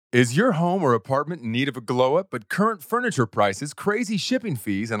Is your home or apartment in need of a glow up, but current furniture prices, crazy shipping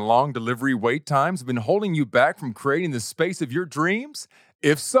fees, and long delivery wait times have been holding you back from creating the space of your dreams?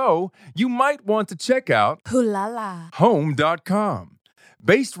 If so, you might want to check out Ooh la la. Home.com.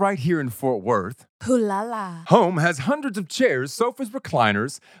 Based right here in Fort Worth, Ooh la la. Home has hundreds of chairs, sofas,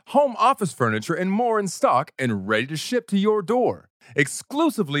 recliners, home office furniture, and more in stock and ready to ship to your door.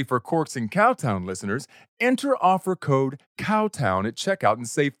 Exclusively for Corks and Cowtown listeners, enter offer code COWTOWN at checkout and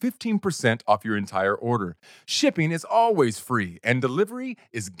save 15% off your entire order. Shipping is always free, and delivery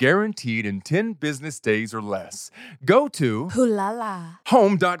is guaranteed in 10 business days or less. Go to Ooh la la.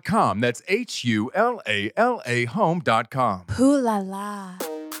 home.com. That's HULALA home.com. Ooh la la.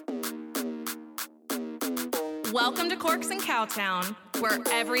 Welcome to Corks and Cowtown, where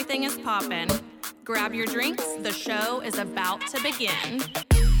everything is poppin'. Grab your drinks, the show is about to begin.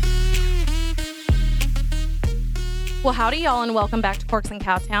 Well, howdy y'all, and welcome back to Corks and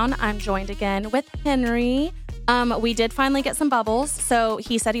Cowtown. I'm joined again with Henry. We did finally get some bubbles, so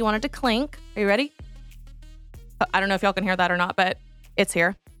he said he wanted to clink. Are you ready? I don't know if y'all can hear that or not, but it's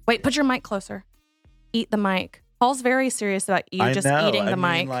here. Wait, put your mic closer. Eat the mic. Paul's very serious about you eating the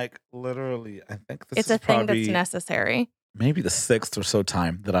mic. Like, literally, I think this It's is a thing probably that's necessary. maybe the sixth or so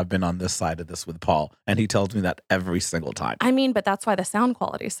time that I've been on this side of this with Paul, and he tells me that every single time. I mean, but that's why the sound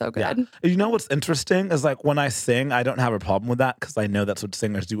quality is so good. Yeah. You know what's interesting is like when I sing, I don't have a problem with that because I know that's what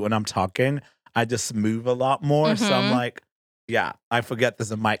singers do. When I'm talking, I just move a lot more. So I'm like, yeah, I forget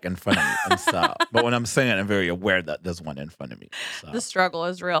there's a mic in front of me. And so, but when I'm singing, I'm very aware that there's one in front of me. So. The struggle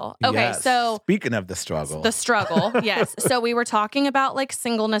is real. Okay, Yes. so Speaking of the struggle. yes. So we were talking about like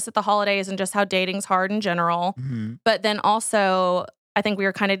singleness at the holidays and just how dating's hard in general. Mhm. But then also, I think we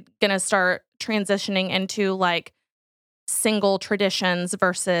were kind of going to start transitioning into like single traditions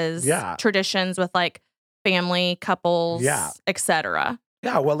versus traditions with like family, couples, etc.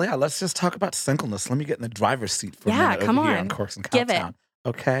 Yeah, well, yeah, let's just talk about singleness. Let me get in the driver's seat for a minute come over here on. on Corks and Give it. Cowtown.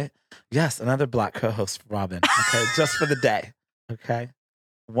 Okay? Yes, another black co-host for Robin. Okay, just for the day. Okay?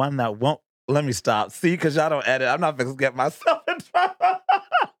 One that won't, let me stop. See, because y'all don't edit. I'm not going to get myself in trouble.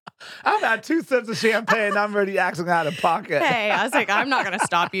 I've had 2 sips of champagne. I'm already acting out of pocket. Hey, I was like, I'm not going to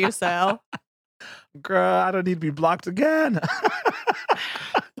stop you, so. Girl, I don't need to be blocked again.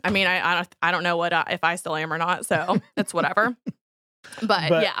 I mean, I don't know what if I still am or not, so it's whatever. But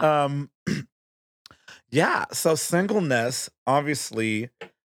yeah. Yeah, so singleness, obviously,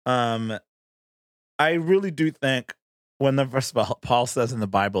 I really do think when the verse Paul says in the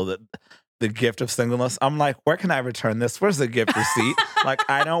Bible that the gift of singleness, I'm like, where can I return this? Where's the gift receipt? Like,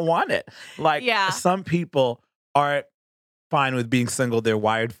 I don't want it. Like, some people are fine with being single. They're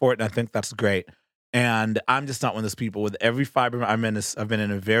wired for it, and I think that's great. And I'm just not one of those people. With every fiber I've been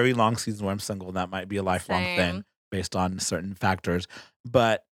in a very long season where I'm single, and that might be a lifelong thing based on certain factors.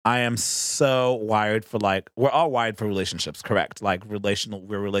 But I am so wired for we're all wired for relationships, correct? Like we're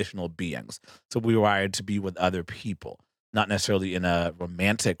relational beings. So we're wired to be with other people, not necessarily in a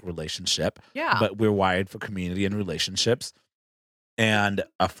romantic relationship. Yeah. But we're wired for community and relationships. And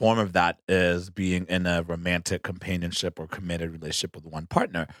a form of that is being in a romantic companionship or committed relationship with one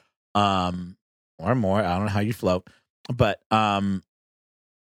partner. Or more. I don't know how you float. But I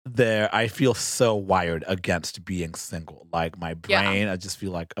feel so wired against being single. Like my brain, I just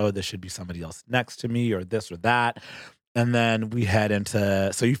feel like, oh, there should be somebody else next to me or this or that. And then we head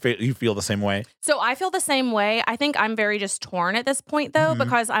into, so you feel the same way? So I feel the same way. I think I'm very just torn at this point though,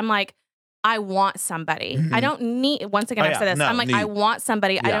 because I'm like, I want somebody. I don't need, once again, I've said this. I'm like, I want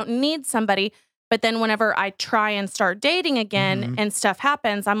somebody. I don't need somebody. But then whenever I try and start dating again and stuff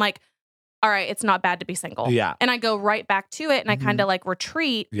happens, I'm like, all right, it's not bad to be single. Yeah. And I go right back to it and I kind of like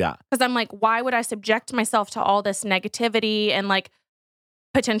retreat. Yeah. Because I'm like, why would I subject myself to all this negativity and like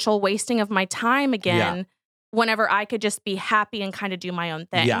potential wasting of my time again whenever I could just be happy and kind of do my own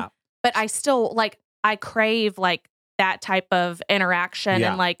thing? Yeah. But I still I crave like that type of interaction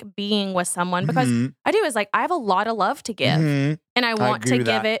and like being with someone because I do is like, I have a lot of love to give and I want to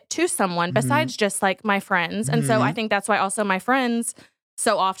give it to someone besides just like my friends. And so I think that's why also my friends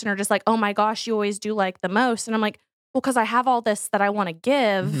so often are just like, oh my gosh, you always do like the most. And I'm like, well, because I have all this that I want to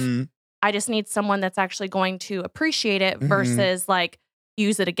give. I just need someone that's actually going to appreciate it versus like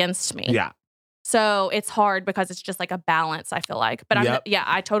use it against me. Yeah. So it's hard because it's just like a balance, I feel like. But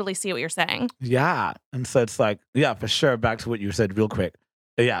I totally see what you're saying. Yeah. And so it's like, yeah, for sure. Back to what you said real quick.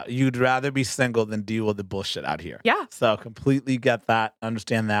 Yeah. You'd rather be single than deal with the bullshit out here. Yeah. So completely get that.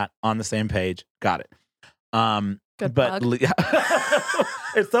 Understand that. On the same page. Got it. Good but plug.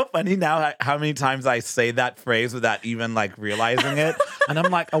 it's so funny now how many times I say that phrase without even like realizing it. And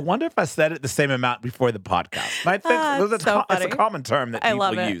I'm like, I wonder if I said it the same amount before the podcast. And I think it's a common term that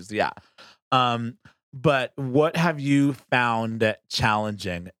people use. Yeah. But what have you found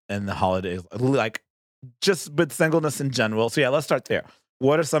challenging in the holidays? Like just with singleness in general. So yeah, let's start there.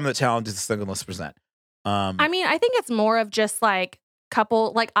 What are some of the challenges singleness present? I mean, I think it's more of just like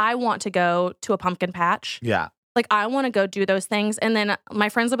I want to go to a pumpkin patch. Yeah. Like, I want to go do those things. And then my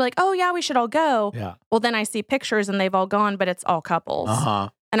friends will be like, oh, yeah, we should all go. Yeah. Well, then I see pictures and they've all gone, but it's all couples. Uh-huh.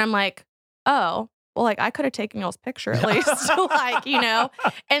 And I'm like, oh, well, like, I could have taken y'all's picture at least. Like, you know?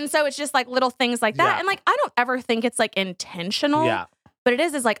 And so it's just like little things like that. Yeah. And like, I don't ever think it's like intentional. Yeah. But it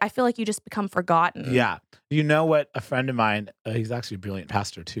is like, I feel like you just become forgotten. Yeah. You know what? A friend of mine, he's actually a brilliant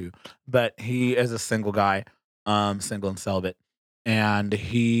pastor too, but he is a single guy, single and celibate. And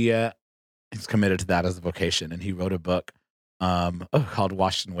he's committed to that as a vocation. And he wrote a book called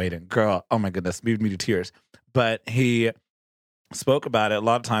Washed and Waiting. Girl, oh my goodness, moved me to tears. But he spoke about it. A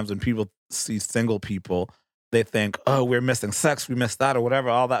lot of times when people see single people, they think, oh, we're missing sex, we missed that or whatever,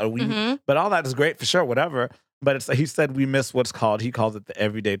 all that. But all that is great for sure, whatever. But he said we miss what's called, he calls it the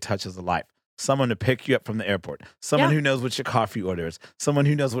everyday touches of life. Someone to pick you up from the airport. Someone who knows what your coffee order is. Someone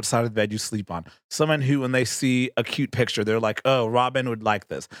who knows what side of the bed you sleep on. Someone who, when they see a cute picture, they're like, oh, Robin would like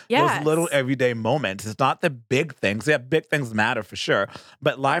this. Yes. Those little everyday moments. It's not the big things. Yeah, big things matter for sure.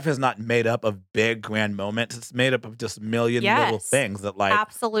 But life is not made up of big, grand moments. It's made up of just a million little things that like,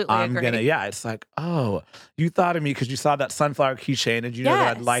 absolutely agree. It's like, oh, you thought of me because you saw that sunflower keychain and you know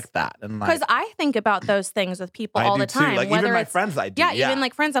that I'd like that. And like, because I think about those things with people all the time. Like, even my friends, I do. Yeah, even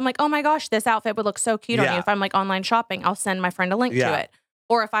like friends, I'm like, oh my gosh, this outfit would look so cute on you. If I'm like online shopping, I'll send my friend a link to it.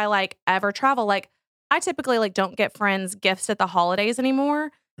 Or if I like ever travel, like I typically like don't get friends gifts at the holidays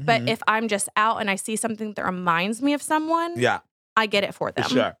anymore. But if I'm just out and I see something that reminds me of someone, I get it for them. For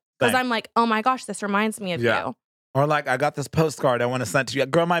sure. Because I'm like, oh my gosh, this reminds me of you. Or like, I got this postcard I want to send to you.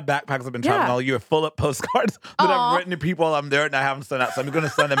 Girl, my backpacks have been traveling all year full of postcards that I've written to people while I'm there and I haven't sent out. So I'm going to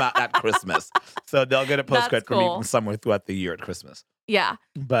send them out at Christmas. So they'll get a postcard from me from somewhere throughout the year at Christmas. Yeah.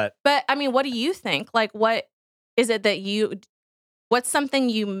 But I mean, what do you think? Like, what is it that what's something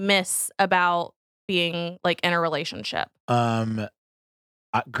you miss about being like in a relationship? Girl,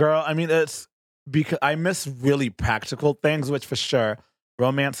 I mean, it's because I miss really practical things, which for sure,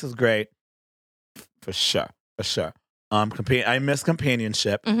 romance is great. For sure. I miss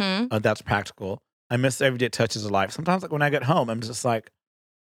companionship. That's practical. I miss everyday touches of life. Sometimes, like when I get home, I'm just like,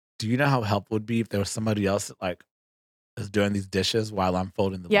 do you know how helpful it would be if there was somebody else that like is doing these dishes while I'm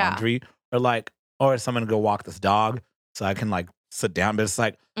folding the laundry, or someone to go walk this dog so I can like sit down. But it's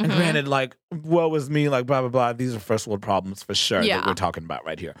like, and granted, like, woe was me, like blah blah blah. These are first world problems for sure that we're talking about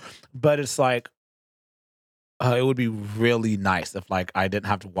right here. But it's like, it would be really nice if like I didn't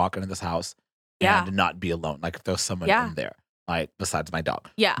have to walk into this house. And not be alone. Like if there's someone in there, like besides my dog.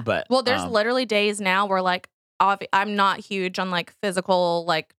 Yeah. But there's literally days now where like I'm not huge on like physical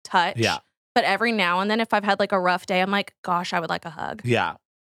like touch. Yeah. But every now and then, if I've had like a rough day, I'm like, gosh, I would like a hug. Yeah.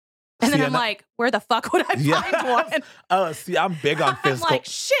 And then I'm like, where the fuck would I find one? Oh, see, I'm big on physical. I'm like,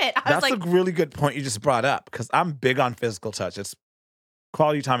 shit. That's a really good point you just brought up because I'm big on physical touch. It's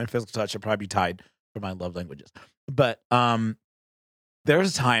quality time and physical touch should probably be tied for my love languages. But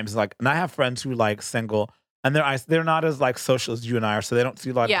there's times like, and I have friends who like single, and they're not as like social as you and I are, so they don't see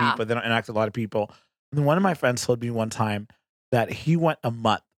a lot of people, they don't interact with a lot of people. And one of my friends told me one time that he went a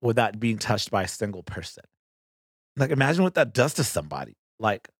month without being touched by a single person. Like, imagine what that does to somebody.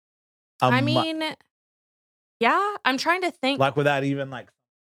 Like, I mean, yeah, I'm trying to think. Like, without even like,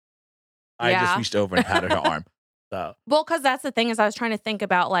 I just reached over and patted her arm. So. Well, because that's the thing is I was trying to think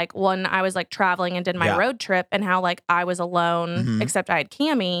about like when I was like traveling and did my road trip and how like I was alone except I had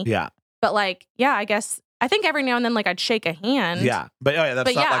Cammie. Yeah. But like, I guess I think every now and then like I'd shake a hand. Yeah. But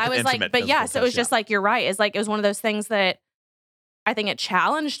that's not like I was like, but so it was just like, you're right. It's like, it was one of those things that I think it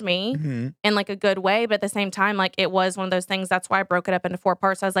challenged me in like a good way. But at the same time, like it was one of those things. That's why I broke it up into 4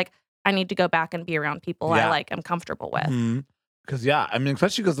 parts. I was like, I need to go back and be around people I like am comfortable with. Because I mean,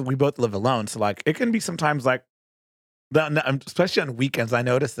 especially because we both live alone. So like it can be sometimes like, especially on weekends. I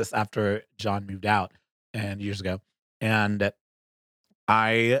noticed this after John moved out and years ago. And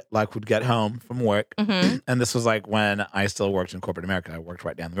I like would get home from work. And this was like when I still worked in corporate America. I worked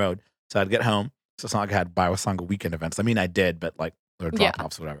right down the road. So I'd get home. So it's not like I had Biosonga weekend events. I mean, I did, but like there were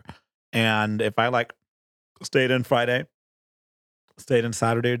drop-offs or whatever. And if I like stayed in Friday, stayed in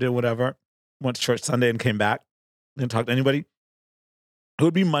Saturday or did whatever, went to church Sunday and came back, didn't talk to anybody, it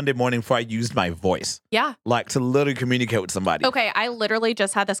would be Monday morning before I used my voice. Yeah. Like to literally communicate with somebody. Okay. I literally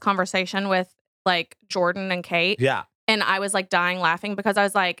just had this conversation with like Jordan and Kate. Yeah. And I was like dying laughing because I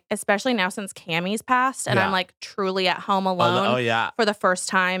was like, especially now since Cammie's passed and I'm like truly at home alone for the first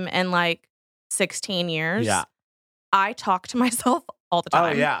time in like 16 years. Yeah. I talk to myself all the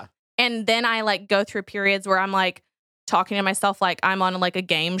time. Oh, yeah. And then I like go through periods where I'm like talking to myself like I'm on like a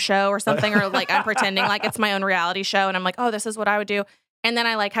game show or something, or like I'm pretending like it's my own reality show. And I'm like, oh, this is what I would do. And then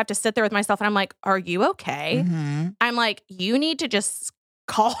I like have to sit there with myself and I'm like, are you okay? Mm-hmm. I'm like, you need to just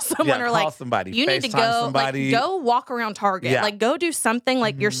call someone or call like somebody. You need to FaceTime go somebody. like go walk around Target. Like go do something.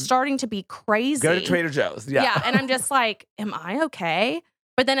 Like you're starting to be crazy. Go to Trader Joe's. Yeah. And I'm just like, am I okay?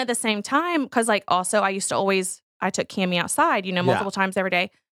 But then at the same time, because like also I took Cammie outside, multiple times every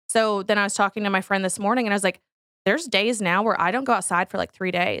day. So then I was talking to my friend this morning and I was like, there's days now where I don't go outside for like 3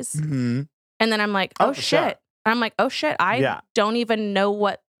 days. Mm-hmm. And then I'm like, oh shit. Sure. I'm like, oh shit. I don't even know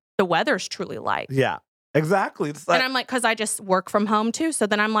what the weather's truly like. Yeah, exactly. It's like, and I'm like, because I just work from home too. So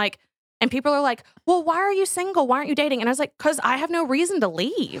then I'm like, and people are like, well, why are you single? Why aren't you dating? And I was like, because I have no reason to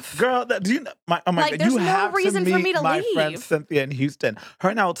leave. Girl, do you know? Oh my God, there's you no have reason to for meet me to my leave. friend Cynthia in Houston. Her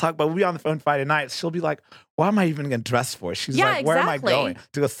and I will talk about, we'll be on the phone Friday nights. She'll be like, what am I even getting dressed for? She's like, where am I going?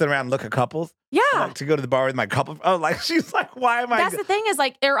 To go sit around and look at couples? Yeah. Like, to go to the bar with my couple. Oh, like, she's like, why am I? That's the thing is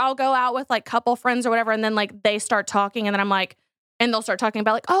like, I'll go out with like couple friends or whatever. And then like they start talking and then I'm like, and they'll start talking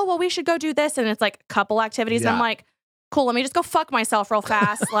about like, oh, well, we should go do this. And it's like couple activities. And I'm like, cool, let me just go fuck myself real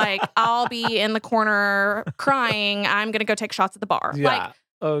fast. Like, I'll be in the corner crying. I'm going to go take shots at the bar. Yeah. Like,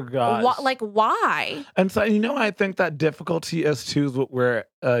 oh, gosh. Why? And so, I think that difficulty is, too,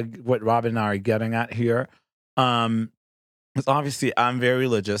 is what Robin and I are getting at here. Because obviously, I'm very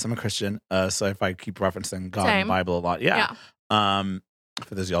religious. I'm a Christian. So if I keep referencing God and the Bible a lot, yeah. For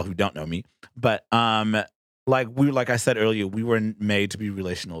those of y'all who don't know me. But, like I said earlier, we were made to be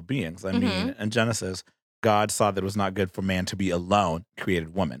relational beings. I mean, in Genesis, God saw that it was not good for man to be alone,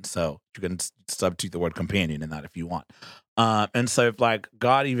 created woman. So you can substitute the word companion in that if you want. And so if like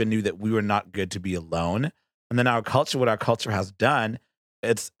God even knew that we were not good to be alone, and then what our culture has done,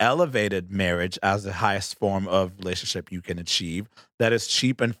 it's elevated marriage as the highest form of relationship you can achieve. That is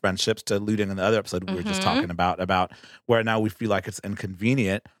cheapened friendships, to alluding in the other episode we were just talking about where now we feel like it's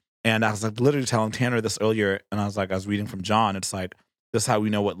inconvenient. And I was like literally telling Tanner this earlier, and I was reading from John. It's like, this is how we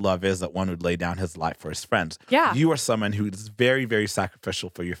know what love is, that one would lay down his life for his friends. Yeah. You are someone who is very, very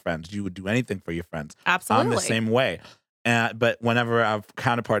sacrificial for your friends. You would do anything for your friends. Absolutely. I'm the same way. But whenever our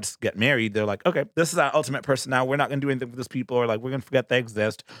counterparts get married, they're like, okay, this is our ultimate person now. We're not going to do anything for this people, or like, we're going to forget they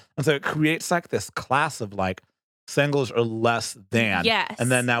exist. And so it creates like this class of like, singles are less than. Yes.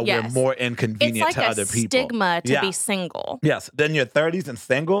 And then now we're more inconvenient to other people. It's like a stigma to be single. Yes. Then your 30s and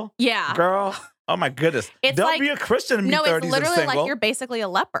single? Yeah. Girl. Oh my goodness. Don't be a Christian and be 30s and single. No, it's literally like you're basically a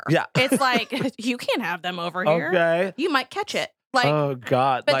leper. Yeah. It's like, you can't have them over here. Okay. You might catch it. Like, oh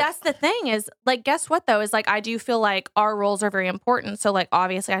God. But that's the thing is, like, guess what though? Is like, I do feel like our roles are very important. So like,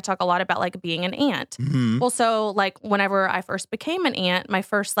 obviously I talk a lot about like being an aunt. Mm-hmm. Well, so like whenever I first became an aunt, my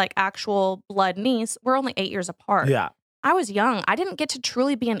first like actual blood niece, we're only 8 years apart. Yeah. I was young. I didn't get to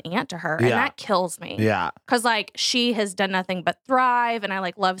truly be an aunt to her. And that kills me. Yeah. Because like she has done nothing but thrive. And I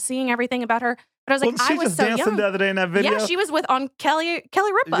like love seeing everything about her. But I was like, I was so young. She just dancing the other day in that video. Yeah, she was on Kelly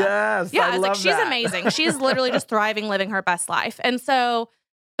Ripa. Yes, yeah, I was like, she's amazing. She's literally just thriving, living her best life. And so,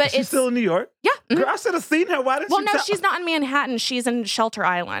 but she's still in New York. Yeah, girl, I should have seen her. Why didn't Well, no, she's not in Manhattan. She's in Shelter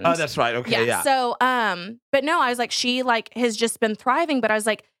Island. Oh, that's right. Okay, yeah. So, but no, I was like, she like has just been thriving. But I was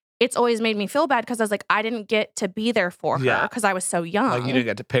like, it's always made me feel bad because I was like, I didn't get to be there for her because I was so young. Like you didn't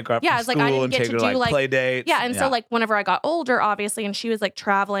get to pick her up from I was school like, I didn't and get take to her do like play dates. Yeah, and so like whenever I got older, obviously, and she was like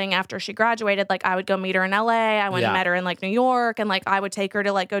traveling after she graduated, like I would go meet her in LA. I went and met her in like New York, and like I would take her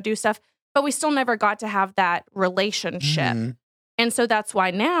to like go do stuff. But we still never got to have that relationship. Mm-hmm. And so that's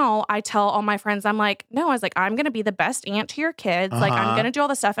why now I tell all my friends, I'm like, no, I was like, I'm going to be the best aunt to your kids. Like I'm going to do all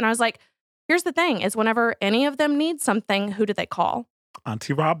this stuff. And I was like, here's the thing is whenever any of them need something, who do they call?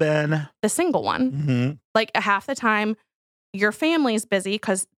 Auntie Robin. The single one. Mm-hmm. Like half the time your family's busy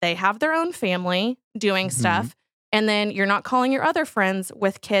because they have their own family doing stuff. And then you're not calling your other friends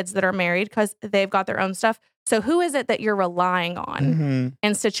with kids that are married because they've got their own stuff. So who is it that you're relying on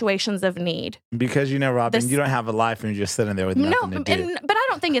in situations of need? Because Robin, you don't have a life and you're just sitting there with nothing to do. But I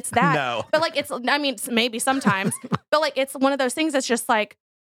don't think it's that. No. But like maybe sometimes. But like it's one of those things that's just like,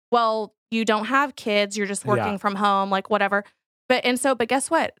 well, you don't have kids, you're just working from home, like whatever. But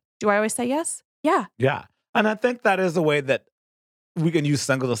guess what? Do I always say yes? Yeah. Yeah. And I think that is a way that we can use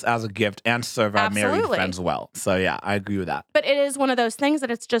singleness as a gift and serve our married friends well. So yeah, I agree with that. But it is one of those things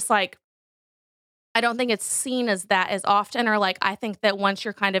that it's just like, I don't think it's seen as that as often, or like, I think that once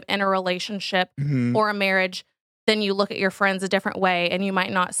you're kind of in a relationship or a marriage, then you look at your friends a different way and you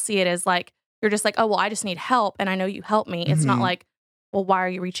might not see it as like you're just like, oh, well, I just need help and I know you help me. It's not like, well, why are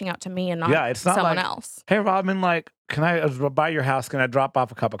you reaching out to me and not it's not someone like, else? Hey, Robin, like, can I by your house? Can I drop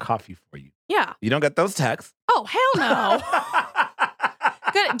off a cup of coffee for you? Yeah. You don't get those texts. Oh, hell no.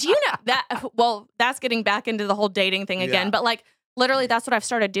 Good. Do you know that? Well, that's getting back into the whole dating thing again. But like, literally, that's what I've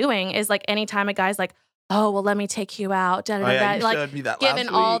started doing is like, anytime a guy's like, oh, well, let me take you out. Da, da, da, da, You like, showed me that giving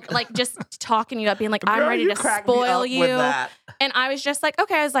last all, week. like, just talking you up, being like, Girl, I'm ready you to cracked me spoil up you. with that. And I was just like,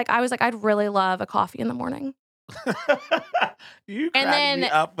 okay. I was like, I'd really love a coffee in the morning. You And cracked then me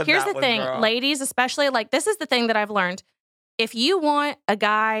up with here's that the one, thing, girl. ladies, especially, like, this is the thing that I've learned. If you want a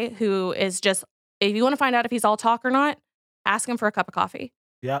guy who is just, if you want to find out if he's all talk or not, ask him for a cup of coffee.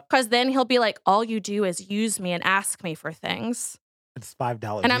 Yep. Because then he'll be like, all you do is use me and ask me for things. It's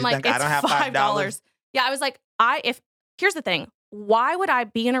 $5. And I'm like, it's I don't have $5. Yeah, I was like, here's the thing. Why would I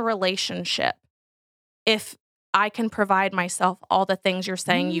be in a relationship if I can provide myself all the things you're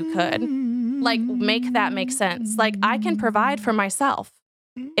saying you could? Like, make that make sense. Like, I can provide for myself.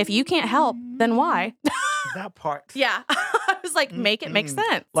 If you can't help, then why? That part. Yeah. I was like, make it make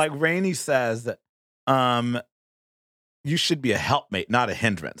sense. Like Rainey says that you should be a helpmate, not a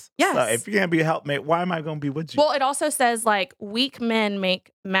hindrance. Yes. So if you're going to be a helpmate, why am I going to be with you? Well, it also says, like, weak men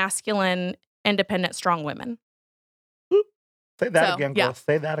make masculine, independent, strong women. Say that So, again, girl. yeah.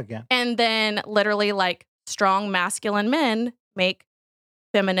 Say that again. And then literally, like, strong masculine men make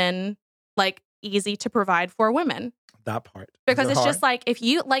feminine, like, easy to provide for women. That part. Because it's just like, if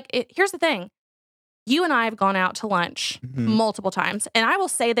you, like, here's the thing. You and I have gone out to lunch multiple times. And I will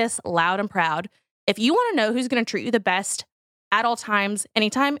say this loud and proud. If you want to know who's going to treat you the best at all times,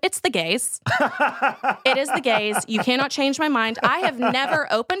 anytime, it's the gays. It is the gays. You cannot change my mind. I have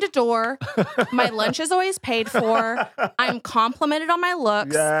never opened a door. My lunch is always paid for. I'm complimented on my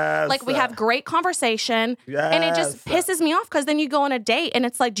looks. Yes. Like, we have great conversation. Yes. And it just pisses me off because then you go on a date and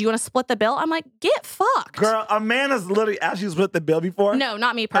it's like, do you want to split the bill? I'm like, get fucked. Girl, a man has literally asked you to split the bill before? No,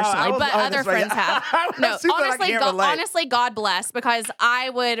 not me personally, but other friends have. No, honestly, God bless, because I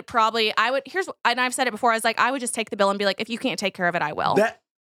would, and I've said it before, I was like, I would just take the bill and be like, if you can't take care of it, I will.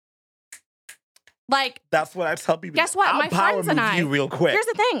 That's what I tell people. Guess what? I'll My friends and I, you real quick. Here's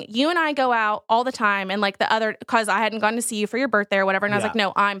the thing. You and I go out all the time, and like because I hadn't gone to see you for your birthday or whatever, and I was like,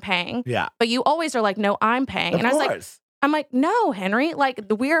 no, I'm paying. Yeah. But you always are like, no, I'm paying. Of and course. I was like, I'm like, no, Henry, like,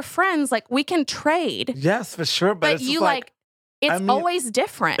 we're friends. Like, we can trade. Yes, for sure. But it's you just like, it's always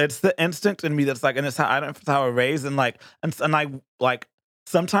different. It's the instinct in me that's like, and it's how I was raised, and I like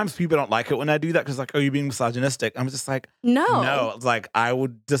sometimes people don't like it when I do that because like, oh, you're being misogynistic. I'm just like, no. It's like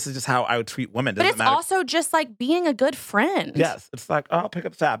this is just how I would treat women. But it's also just like being a good friend. Yes, it's like, oh, I'll pick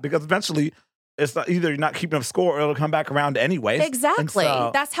up the tab because eventually it's not either you're not keeping up score or it'll come back around anyway. Exactly.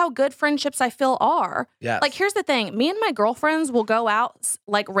 That's how good friendships I feel are. Yes. Like, here's the thing. Me and my girlfriends will go out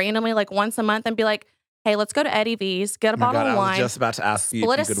like randomly, like once a month, and be like, hey, let's go to Eddie V's, get a bottle of wine. I was just about to ask you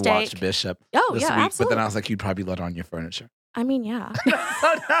split if you a could steak. watch Bishop Oh, this yeah, week, absolutely. but then I was like, you'd probably let on your furniture. I mean, yeah.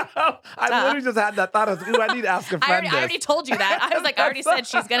 I literally just had that thought. I was like, ooh, I need to ask a friend I already told you that. I was like, I already said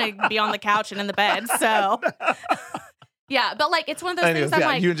she's going to be on the couch and in the bed. So, yeah. But like, it's one of those things I'm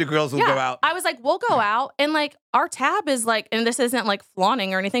like, you and your girls will go out. I was like, we'll go out. And like, our tab is like, and this isn't like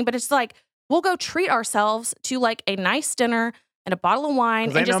flaunting or anything, but it's like, we'll go treat ourselves to like a nice dinner and a bottle of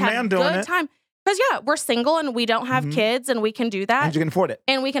wine and just have a good time. Because, yeah, we're single and we don't have kids and we can do that. And you can afford it.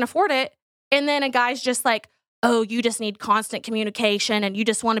 And we can afford it. And then a guy's just like, oh, you just need constant communication and you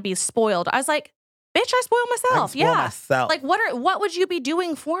just want to be spoiled. I was like, bitch, I spoil myself. Myself. Like, what would you be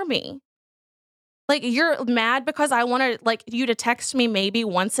doing for me? Like, you're mad because I want to, like, you to text me maybe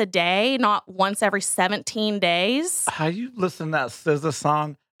once a day, not once every 17 days. How you listen to that SZA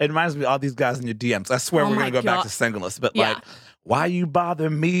song? It reminds me of all these guys in your DMs. I swear we're going to go back to singleness. But like, why you bother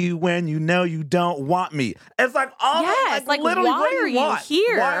me when you know you don't want me? It's like, oh, yes, like literally, why are you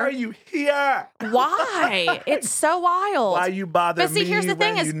here? Why are you here? Why? It's so wild. Why you bother me here's the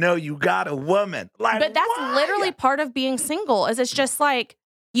thing when you know you got a woman? Like, but that's literally part of being single. Is it's just like,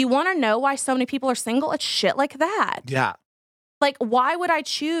 you want to know why so many people are single? It's shit like that. Yeah. Like, why would I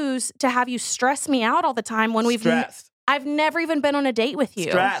choose to have you stress me out all the time when I've never even been on a date with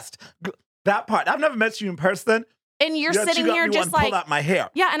you? Stressed. That part. I've never met you in person. And you're sitting here just like, pull out my hair.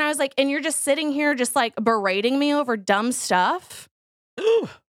 Yeah, and I was like, and you're just sitting here just like berating me over dumb stuff. Ooh.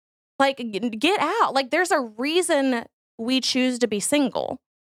 Like, get out. Like, there's a reason we choose to be single.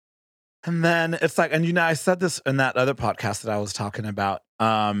 And then it's like, and I said this in that other podcast that I was talking about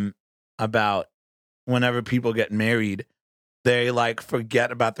whenever people get married, they like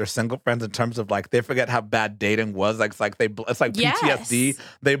forget about their single friends in terms of like, they forget how bad dating was. Like, it's like PTSD.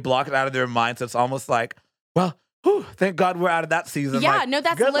 They block it out of their minds. So it's almost like, well, Whew, thank God we're out of that season. Yeah, like, no,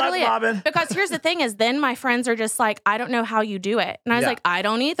 that's good literally luck, Robin. it. Because here's the thing is then my friends are just like, I don't know how you do it. And I was like, I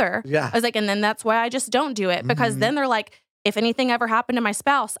don't either. Yeah. I was like, and then that's why I just don't do it. Because then they're like, if anything ever happened to my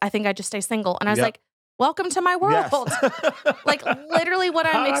spouse, I think I just stay single. And I was like, welcome to my world. Yes. Like literally what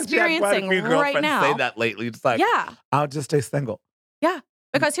I'm experiencing right now. Say that lately. It's like, I'll just stay single. Yeah.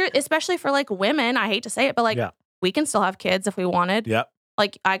 Because here, especially for like women, I hate to say it, but like we can still have kids if we wanted. Yep.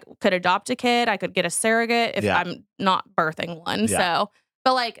 Like I could adopt a kid. I could get a surrogate if I'm not birthing one. Yeah. So,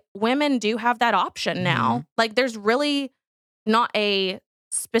 but like women do have that option now. Like there's really not a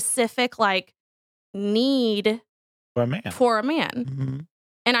specific like need for a man.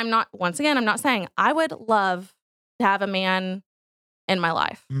 And I'm not, once again, I'm not saying I would love to have a man in my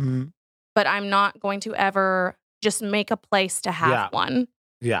life, but I'm not going to ever just make a place to have one.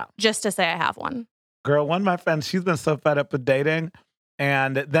 Yeah. Just to say I have one. Girl, one of my friends, she's been so fed up with dating.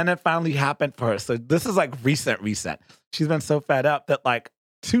 And then it finally happened for her. So this is like recent. She's been so fed up that like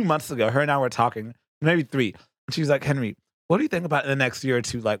 2 months ago, her and I were talking, maybe 3. And she's like, Henry, what do you think about in the next year or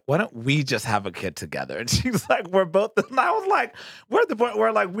two? Like, why don't we just have a kid together? And she's like, we're both. And I was like, we're at the point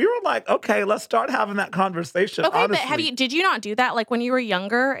where like, we were like, okay, let's start having that conversation. Okay, honestly. but did you not do that? Like when you were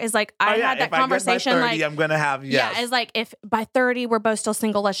younger is like, I had that conversation. If I get by 30, I'm going to have, Yeah, it's like, if by 30, we're both still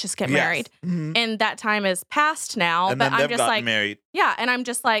single, let's just get married. And that time is past now. And but then I'm they've just gotten like, married. Yeah. And I'm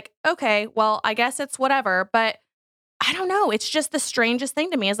just like, okay, well, I guess it's whatever. But I don't know. It's just the strangest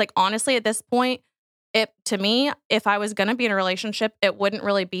thing to me is like, honestly, at this point, to me, if I was going to be in a relationship, it wouldn't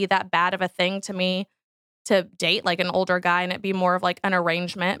really be that bad of a thing to me to date like an older guy and it be more of like an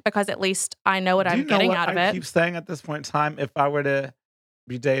arrangement because at least I know what I'm getting out of it. I keep saying at this point in time, if I were to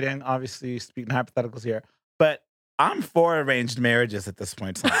be dating, obviously speaking hypotheticals here, but I'm for arranged marriages at this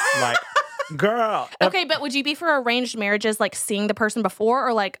point in time. Like, girl. Okay, but would you be for arranged marriages like seeing the person before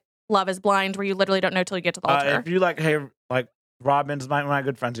or like Love is Blind where you literally don't know till you get to the altar? If you like, hey, like, Robin's my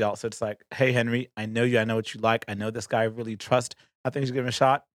good friends, y'all. So it's like, hey, Henry, I know you. I know what you like. I know this guy I really trust. I think you should give him a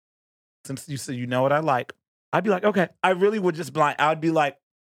shot. Since you said you know what I like, I'd be like, okay. I really would just blind. I would be like,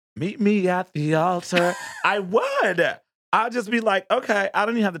 meet me at the altar. I would. I'd just be like, okay, I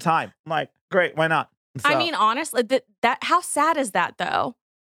don't even have the time. I'm like, great, why not? So, I mean, honestly, that how sad is that though?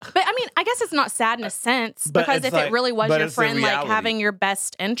 But I mean, I guess it's not sad in a sense because if it really was your friend like having your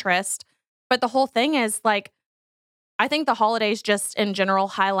best interest, but the whole thing is like, I think the holidays just in general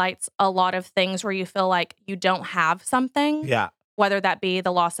highlights a lot of things where you feel like you don't have something. Yeah. Whether that be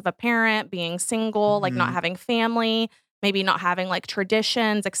the loss of a parent, being single, like not having family, maybe not having like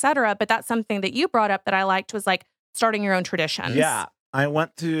traditions, etc. But that's something that you brought up that I liked was like starting your own traditions. Yeah. I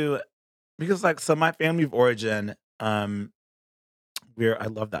went to, because like, so my family of origin, I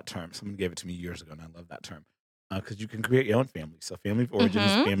love that term. Someone gave it to me years ago and I love that term because you can create your own family. So family of origin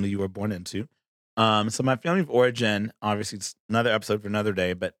is family you were born into. So my family of origin, obviously it's another episode for another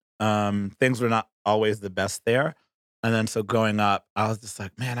day, but things were not always the best there. And then so growing up, I was just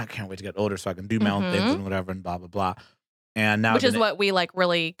like, man, I can't wait to get older so I can do my own things and whatever and blah, blah, blah. And now, which is what we like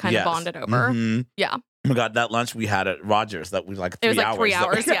really kind of bonded over. Yeah. Oh my God, that lunch we had at Rogers, that was like 3 hours. It was like 3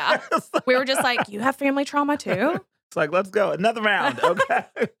 hours, yeah. We were just like, you have family trauma too? It's like, let's go. Another round. Okay.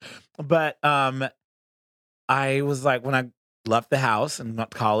 But I was like, when I left the house and went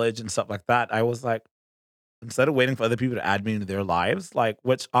to college and stuff like that, I was like, instead of waiting for other people to add me into their lives, like,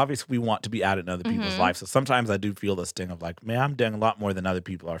 which obviously we want to be added in other people's lives. So sometimes I do feel this sting of like, man, I'm doing a lot more than other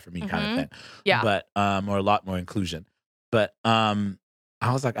people are for me kind of thing. Yeah. But, or a lot more inclusion. But I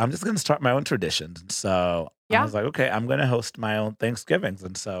was like, I'm just going to start my own traditions. And so I was like, okay, I'm going to host my own Thanksgivings.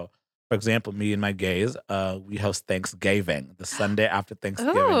 And so, for example, me and my gays, we host Thanksgiving, the Sunday after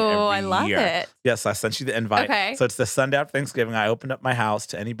Thanksgiving every year. I love it. Yes, I sent you the invite. Okay. So it's the Sunday after Thanksgiving. I opened up my house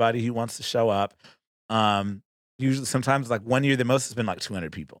to anybody who wants to show up. Usually, sometimes like 1 year, the most has been like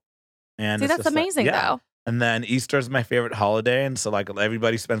 200 people. And see, that's amazing though. And then Easter is my favorite holiday. And so like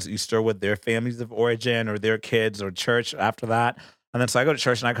everybody spends Easter with their families of origin or their kids or church after that. And then so I go to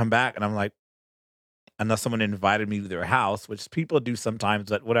church and I come back and I'm like, unless someone invited me to their house, which people do sometimes,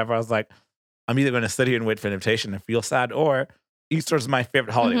 but whatever, I was like, I'm either going to sit here and wait for an invitation and feel sad, or Easter is my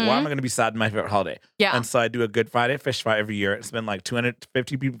favorite holiday. Why am I going to be sad in my favorite holiday? Yeah. And so I do a Good Friday fish fry every year. It's been like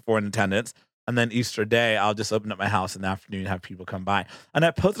 250 people in attendance. And then Easter Day, I'll just open up my house in the afternoon and have people come by. And I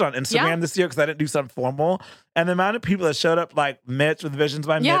posted on Instagram this year because I didn't do something formal. And the amount of people that showed up, like Mitch with Visions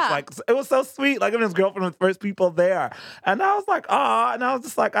by Mitch, like it was so sweet. Like his girlfriend was the first people there. And I was like, ah. And I was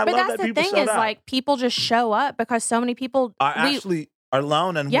just like, I love that people showed up. But that's the thing is like people just show up because so many people actually are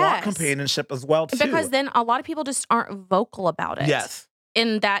alone and want companionship as well too. Because then a lot of people just aren't vocal about it. Yes.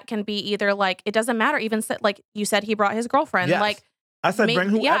 And that can be either like, it doesn't matter. Even like you said, he brought his girlfriend. Yes. Like, I said bring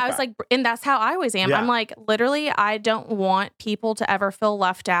whoever. Yeah, I was like, and that's how I always am. Yeah. I'm like, literally, I don't want people to ever feel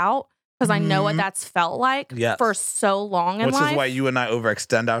left out because I know what that's felt like for so long in life. Which is why you and I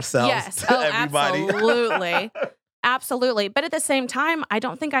overextend ourselves to everybody. Absolutely. Absolutely. But at the same time, I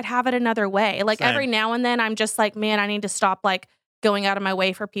don't think I'd have it another way. Like every now and then I'm just like, man, I need to stop like going out of my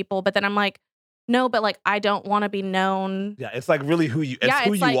way for people. But then I'm like, no, but like I don't want to be known. Yeah, it's like really who you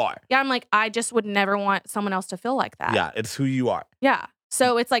are. Yeah, I'm like, I just would never want someone else to feel like that. Yeah, it's who you are. Yeah.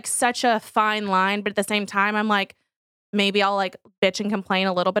 So it's like such a fine line, but at the same time, I'm like, maybe I'll like bitch and complain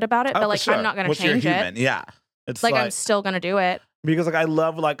a little bit about it, but like I'm not gonna change it. Yeah. It's like I'm still gonna do it. Because like I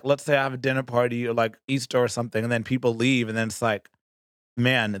love like let's say I have a dinner party or like Easter or something, and then people leave, and then it's like,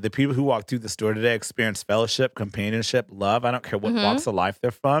 man, the people who walk through the store today experience fellowship, companionship, love. I don't care what walks of life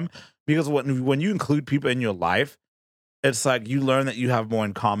they're from. Because when you include people in your life, it's like you learn that you have more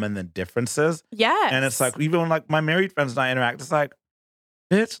in common than differences. Yeah. And it's like even when like my married friends and I interact, it's like,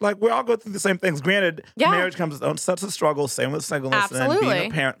 bitch, like we all go through the same things. Granted, marriage comes with its own sets of struggles. Same with singleness. Absolutely. And then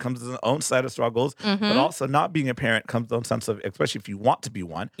being a parent comes with its own set of struggles. But also not being a parent comes with its own sense of, especially if you want to be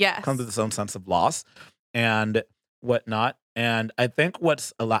one, comes with its own sense of loss and whatnot. And I think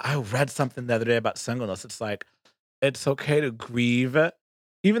I read something the other day about singleness. It's like, it's okay to grieve.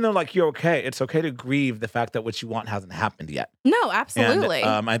 Even though like you're okay, it's okay to grieve the fact that what you want hasn't happened yet. No, absolutely.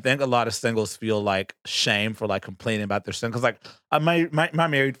 And, I think a lot of singles feel like shame for like complaining about their singles. Like my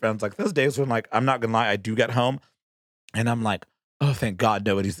married friends, like there's days when like I'm not gonna lie, I do get home and I'm like, oh thank God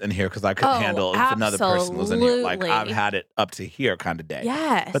nobody's in here because I couldn't handle if another person was in here. Like I've had it up to here kind of day.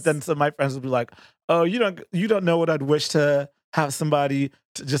 Yes. But then some of my friends would be like, oh you don't know what I'd wish to have somebody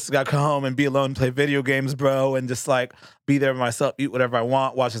to just come home and be alone, play video games, bro, and just like be there by myself, eat whatever I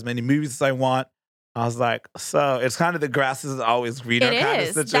want, watch as many movies as I want. I was like, so it's kind of the grass is always greener kind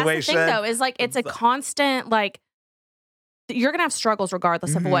of situation. That's the thing, though, is like it's a constant like you're gonna have struggles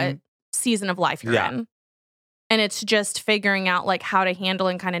regardless of what season of life you're in. And it's just figuring out like how to handle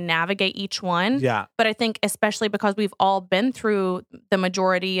and kind of navigate each one. Yeah. But I think especially because we've all been through the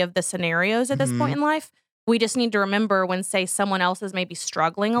majority of the scenarios at this point in life, we just need to remember when, say, someone else is maybe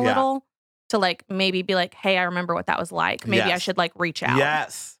struggling a little to like maybe be like, hey, I remember what that was like. Maybe I should like reach out.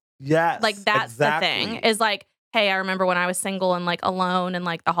 Yes. Like that's the thing is like, hey, I remember when I was single and like alone and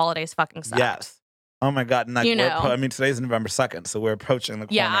like the holidays fucking sucked. Yes. Oh my God. And like, I mean, today's November 2nd, so we're approaching the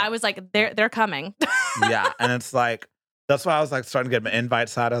corner. Yeah, I was like, they're coming. Yeah. And it's like, that's why I was like starting to get my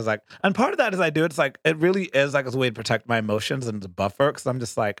invites out. I was like, and part of that is it's like, it really is like a way to protect my emotions and to buffer. Cause I'm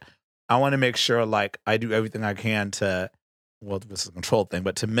just like, I want to make sure like I do everything I can to, well, this is a control thing,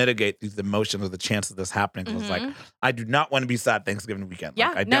 but to mitigate these emotions or the chance of this happening. Cause like, I do not want to be sad Thanksgiving weekend. Yeah,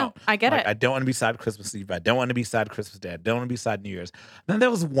 like, I don't. I get it. I don't want to be sad Christmas Eve. I don't want to be sad Christmas Day. I don't want to be sad New Year's. Then there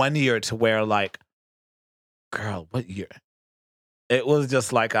was one year to where like, girl, what year? It was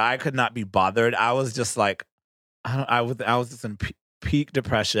just like, I could not be bothered. I was just like, I was just in peak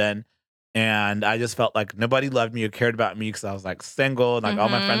depression. And I just felt like nobody loved me or cared about me because I was like single and like all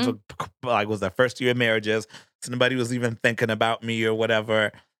my friends were like was their first year of marriages. So nobody was even thinking about me or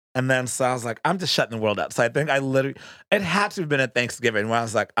whatever. And then so I was like, I'm just shutting the world out. So I think it had to have been at Thanksgiving where I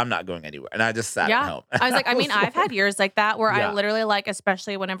was like, I'm not going anywhere. And I just sat at home. I was like, I mean, I've had years like that where I literally like,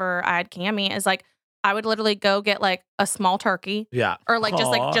 especially whenever I had Cammie, is like, I would literally go get like a small turkey. Yeah. Or like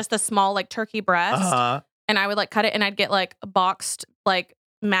just a small like turkey breast. And I would like cut it and I'd get like boxed like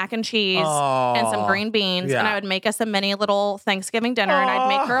mac and cheese and some green beans. And I would make us a mini little Thanksgiving dinner and I'd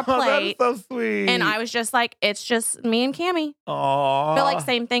make her a plate. That is so sweet. And I was just like, it's just me and Cammie. Aww. But like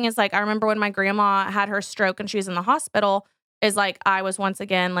same thing is like, I remember when my grandma had her stroke and she was in the hospital, is like, I was once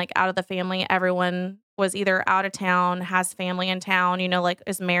again like out of the family. Everyone was either out of town, has family in town, like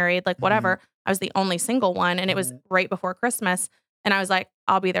is married, like whatever. I was the only single one. And it was right before Christmas. And I was like,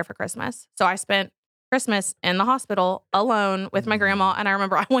 I'll be there for Christmas. So I spent Christmas in the hospital alone with my grandma. And I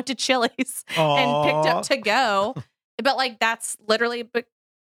remember I went to Chili's and picked up to go. But like, that's literally, but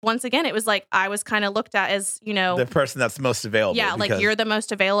once again, it was like, I was kind of looked at as, the person that's most available. Yeah. Like you're the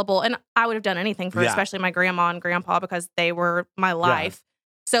most available. And I would have done anything for especially my grandma and grandpa because they were my life.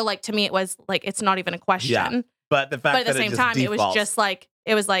 Yeah. So like, to me, it was like, it's not even a question. Yeah. But the fact at the same time, defaults. It was just like,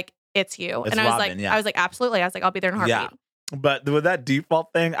 it's you. It's and I was Robin, like, I was like, absolutely. I was like, I'll be there in a heartbeat. Yeah. But with that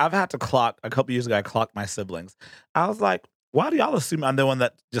default thing, I've had to clock a couple years ago. I clocked my siblings. I was like, why do y'all assume I'm the one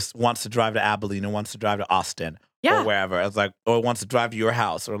that just wants to drive to Abilene or wants to drive to Austin or wherever? I was like, or wants to drive to your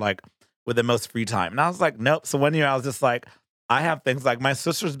house or like with the most free time. And I was like, nope. So one year I was just like, I have things like my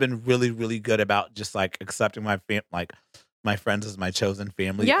sister's been really, really good about just like accepting my my friends as my chosen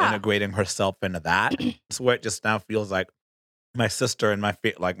family, integrating herself into that. It's where it just now feels like my sister and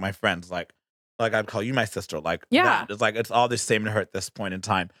my friends, like Like I'd call you my sister. Like Yeah. that. It's like it's all the same to her at this point in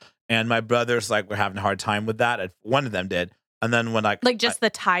time. And my brothers like were having a hard time with that. One of them did. And then when like just the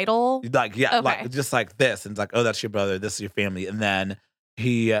title, like Okay. like just like this, and it's like, oh, that's your brother. This is your family. And then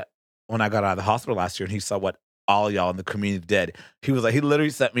he, when I got out of the hospital last year, and he saw what all y'all in the community did, he was like, he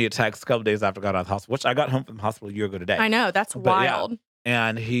literally sent me a text a couple days after I got out of the hospital, which I got home from the hospital a year ago today. I know that's But yeah. wild.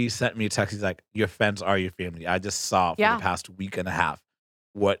 And he sent me a text. He's like, your friends are your family. I just saw for Yeah. the past week and a half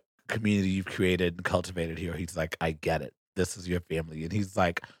what community you've created and cultivated here. He's like, I get it. This is your family. And he's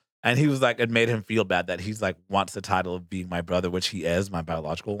like, and he was like, it made him feel bad that he's like, wants the title of being my brother, which he is, my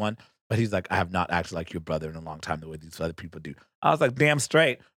biological one. But he's like, I have not acted like your brother in a long time the way these other people do. I was like, damn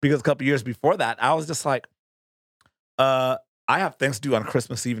straight. Because a couple years before that, I was just like, I have things to do on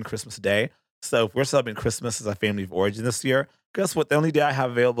Christmas Eve and Christmas Day. So if we're celebrating Christmas as a family of origin this year, guess what? The only day I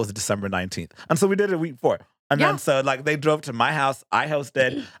have available is December 19th. And so we did it a week before. And Yeah. then so like they drove to my house. I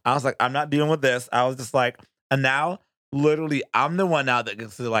hosted. I was like, I'm not dealing with this. I was just like, and now literally I'm the one now that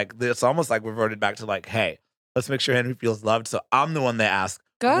gets to like, it's almost like reverted back to like, hey, let's make sure Henry feels loved. So I'm the one that asks,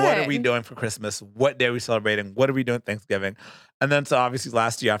 what are we Good. doing for Christmas? What day are we celebrating? What are we doing Thanksgiving? And then so obviously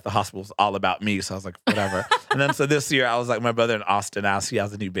last year after the hospital was all about me. So I was like, whatever. And then so this year I was like, my brother in Austin asked, he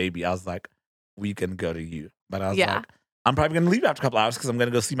has a new baby. I was like, we can go to you. But I was Yeah. like, I'm probably going to leave after a couple hours because I'm going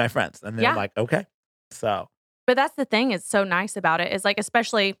to go see my friends. And they're Yeah. like, okay. So But that's the thing is so nice about it is like,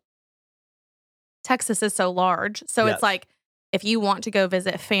 especially Texas is so large. So Yes. it's like, if you want to go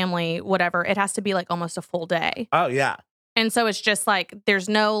visit family, whatever, it has to be like almost a full day. oh yeah. And so it's just like, there's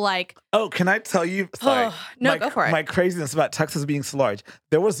no like, Oh, can I tell you? Sorry. no, go for it. My craziness about Texas being so large.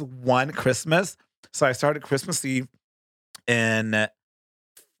 There was one Christmas. So I started Christmas Eve in,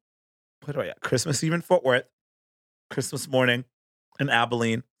 Christmas Eve in Fort Worth, Christmas morning in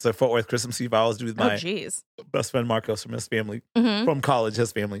Abilene. So Fort Worth, Christmas Eve, I always do with oh, my geez. best friend Marcos from his family, hmm from college,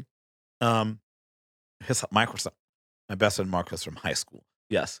 his family. My best friend Marcos from high school.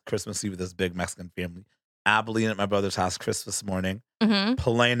 Yes, Christmas Eve with this big Mexican family. Abilene at my brother's house Christmas morning. hmm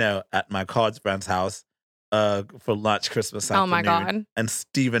Plano at my college friend's house for lunch Christmas afternoon. Oh my God. And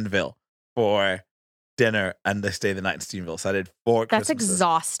Stephenville for dinner, and they stay the night in Stephenville. So I did 4 That's Christmases.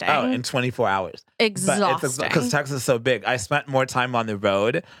 exhausting. Oh, in 24 hours. exhausting. Because Texas is so big. I spent more time on the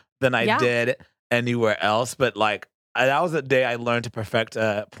road than I Yeah. did anywhere else. But like, that was the day I learned to perfect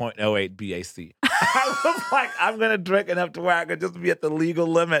 0.08 BAC. I was like, I'm going to drink enough to where I could just be at the legal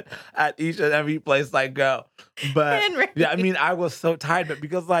limit at each and every place I go. But Henry. yeah, I mean, I was so tired. But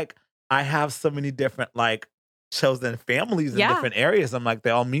because like, I have so many different like chosen families in Yeah. different areas, I'm like, they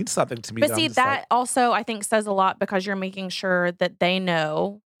all mean something to me. But I'm see, just that like, also I think says a lot because you're making sure that they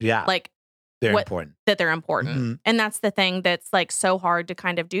know yeah, like they're what- important. that they're important. Mhm. And that's the thing that's like so hard to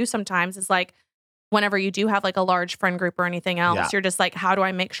kind of do sometimes is like whenever you do have like a large friend group or anything else, Yeah. you're just like, how do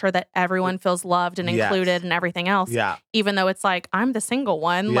I make sure that everyone feels loved and Yes. included and everything else? Yeah. Even though it's like, I'm the single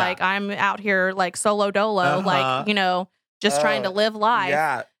one, Yeah. like I'm out here like solo dolo, Uh-huh. like, you know, just trying to live life.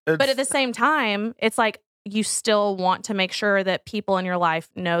 Yeah. But at the same time, it's like you still want to make sure that people in your life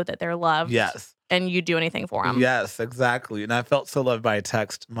know that they're loved yes. and you do anything for them. Yes, exactly. And I felt so loved by a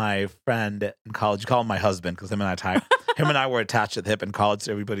text. My friend in college, you call him my husband because him and I were attached at the hip in college.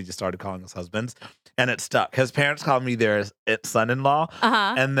 So everybody just started calling us husbands, and it stuck. His parents called me their son-in-law,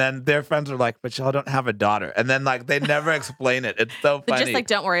 Uh-huh. and then their friends were like, "But y'all don't have a daughter." And then like they never explain it. It's so But funny. just like,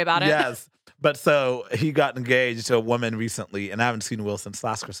 don't worry about it. Yes. But so he got engaged to a woman recently, and I haven't seen Will since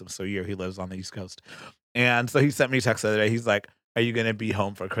last Christmas. So a year he lives on the East Coast, and so he sent me a text the other day. He's like, "Are you going to be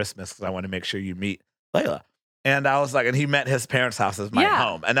home for Christmas? Because I want to make sure you meet Layla." And I was like, and he met his parents' house as my Yeah.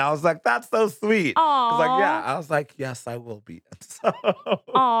 home, and I was like, "That's so sweet." I was like, "Yeah." Aw. I was like, "Yes, I will be." So, Oh,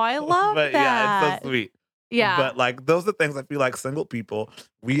 I love but that. yeah, it's so sweet. Yeah. But like those are things I feel like single people,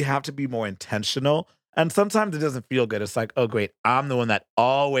 we have to be more intentional. And sometimes it doesn't feel good. It's like, oh great, I'm the one that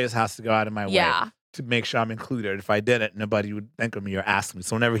always has to go out of my way yeah. to make sure I'm included. If I didn't, nobody would think of me or ask me.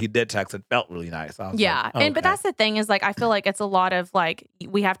 So whenever he did text, it felt really nice. I was Yeah. like, And but okay. that's the thing is like I feel like it's a lot of like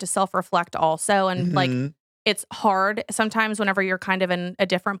we have to self-reflect also and like Mhm. it's hard sometimes whenever you're kind of in a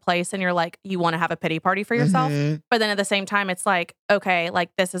different place and you're like you want to have a pity party for yourself. Mhm. But then at the same time it's like okay,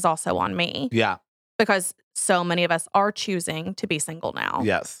 like this is also on me Yeah. because so many of us are choosing to be single now.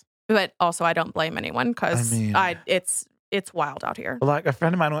 Yes. But also I don't blame anyone cuz I mean- it's wild out here. Like a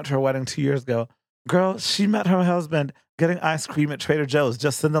friend of mine went to her wedding 2 years ago. Girl, she met her husband getting ice cream at Trader Joe's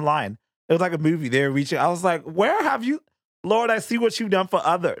just in the line. It was like a movie. They were reaching. I was like, where have you, Lord, I see what you've done for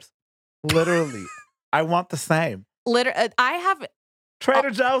others. Literally. I want the same. I have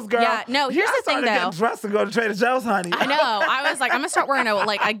Trader Joe's, girl. yeah, no, here's I the thing started though. getting dressed and go to Trader Joe's, honey. I know. I was like, I'm gonna start wearing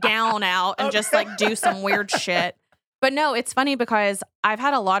a gown out and just like do some weird shit. But no, it's funny because I've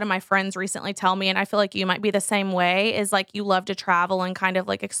had a lot of my friends recently tell me, and I feel like you might be the same way, is like you love to travel and kind of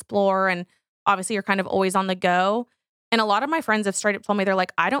like explore. And obviously you're kind of always on the go. And a lot of my friends have straight up told me, they're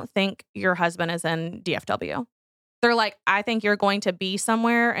like, I don't think your husband is in DFW. They're like, I think you're going to be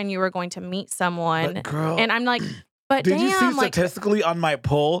somewhere and you are going to meet someone. But girl, and I'm like, but did damn, you see like, statistically on my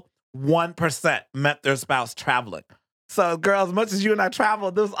poll, 1% met their spouse traveling. So, girl, as much as you and I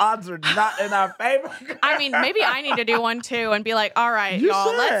travel, those odds are not in our favor. I mean, maybe I need to do one too and be like, all right, You y'all,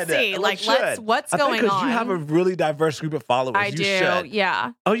 should. let's see. What's going on? You have a really diverse group of followers. I do, Should.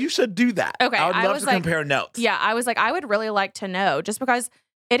 yeah. Oh, you should do that. Okay, I would I love was to like- compare notes. Yeah, I was like, I would really like to know just because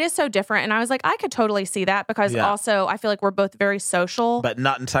it is so different. And I was like, I could totally see that because Yeah. also I feel like we're both very social. But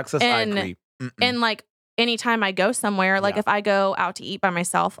not in Texas, And- I agree. And like anytime I go somewhere, like Yeah. if I go out to eat by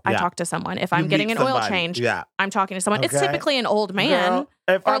myself, I Yeah. talk to someone. If You I'm getting meet an oil somebody. change, Yeah. I'm talking to someone. It's Okay. typically an old man. Girl,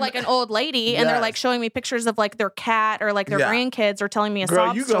 if Or I'm- like an old lady, and they're like Yes. showing me pictures of like their cat or like their Yeah. grandkids or telling me a Girl,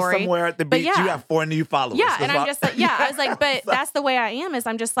 sob you go story. somewhere at the But beach, yeah. you have 4 new followers. Yeah, That's and I'm all- just like, yeah, I was like, but that's the way I am. Is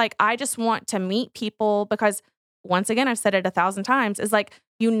I'm just like, I just want to meet people because once again, I've said it 1,000 times. Is like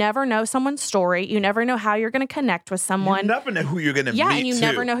you never know someone's story. You never know how you're going to connect with someone. You never know who you're going to meet. Yeah, and you too.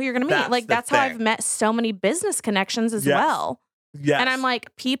 never know who you're going to meet. That's Like the that's how I've thing. met so many business connections as Yes. well. Yes. And I'm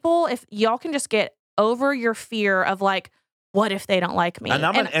like, people, if y'all can just get over your fear of like, what if they don't like me? And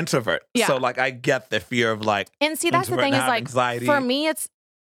I'm an introvert. Yeah. So, like, I get the fear of, like, And see, that's the introvert thing and is have like, anxiety. for me,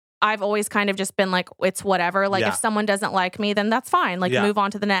 I've always kind of just been like, it's whatever. Like, Yeah. if someone doesn't like me, then that's fine. Like, Yeah. move on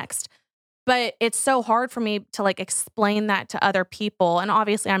to the next. But it's so hard for me to like explain that to other people. And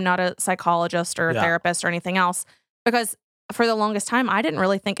obviously, I'm not a psychologist or a Yeah. therapist or anything else because for the longest time, I didn't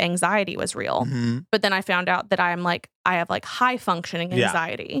really think anxiety was real. Mhm. But then I found out that I have like high functioning Yeah.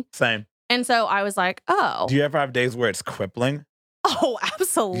 anxiety. Same. And so I was like, oh, Do you ever have days where it's crippling? oh,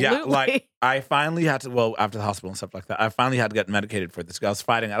 absolutely. Yeah, like I finally had to, well, after the hospital and stuff like that, I finally had to get medicated for this. I was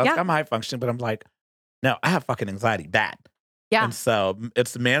fighting it. I was Yeah. like, I'm high functioning, but I'm like, no, I have fucking anxiety bad. Yeah. And so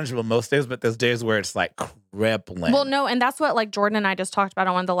it's manageable most days, but there's days where it's like crippling. Well, no, and that's what like Jordan and I just talked about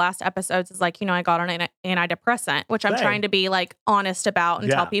on one of the last episodes is like, I got on an antidepressant, which I'm Same. trying to be like honest about and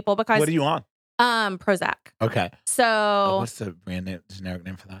Yeah. tell people because What are you on? Prozac. Okay. So What's the brand name, generic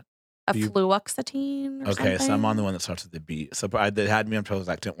name for that? a do you- fluoxetine or Okay, something. so I'm on the one that starts with the B. So they had me on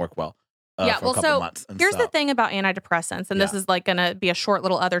Prozac, didn't work well. Yeah, for well, a couple so months. And Here's so, the thing about antidepressants, and this Yeah. is like gonna be a short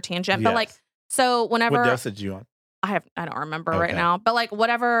little other tangent, but like Yes. so whenever What dosage you on? I don't remember right Okay. now, but like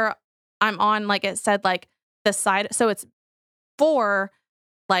whatever I'm on, like it said like the side, so it's for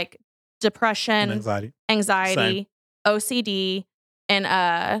like depression, And anxiety. anxiety, OCD,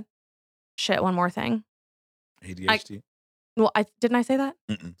 and one more thing. ADHD. Well, didn't I say that?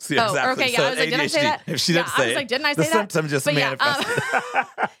 Mm-mm. See, Oh, exactly. okay, yeah, So I was like, did I say ADHD. that? If she Yeah, didn't I say was it, like, didn't I the say that? symptom just But yeah,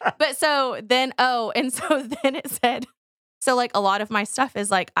 manifested. But so then, and so then it said, so like a lot of my stuff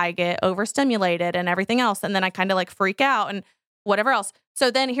is like I get overstimulated and everything else, and then I kind of like freak out and whatever else. So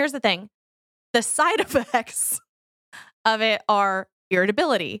then here's the thing: the side effects of it are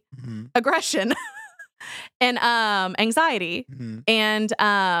irritability, Mhm, aggression, and anxiety, mhm. and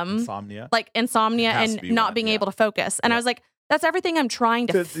Insomnia. like insomnia Has to and be not one, being yeah. able to focus. And I Yeah. was like, that's everything I'm trying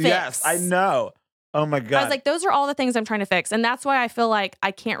to fix. Yes, I know. Oh my God. I was like, those are all the things I'm trying to fix. And that's why I feel like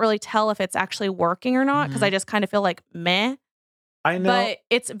I can't really tell if it's actually working or not because Mhm. I just kind of feel like meh. I know. But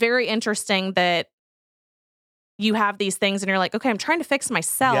it's very interesting that you have these things and you're like, okay, I'm trying to fix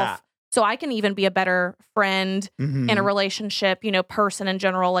myself Yeah. so I can even be a better friend in a Mhm. relationship, person in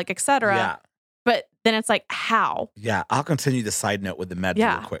general, like, et cetera. Yeah. But then it's like, how? Yeah, I'll continue the side note with the meds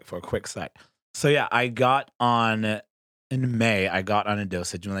Yeah. real quick for a quick sec. So yeah, I got on in May. I got on a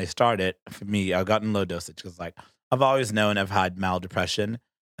dosage when they started. For me, I got in low dosage because like I've always known I've had mild depression,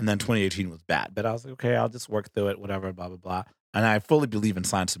 and then 2018 was bad. But I was like, okay, I'll just work through it, whatever, blah blah blah. And I fully believe in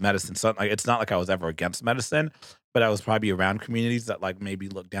science of medicine. So like, it's not like I was ever against medicine, but I was probably around communities that like maybe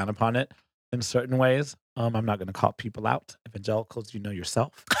look down upon it in certain ways. I'm not going to call people out, evangelicals, you know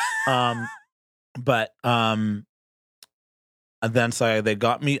yourself. But and then so they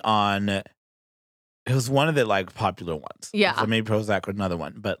got me on. It was one of the like popular ones. Yeah. So maybe Prozac or another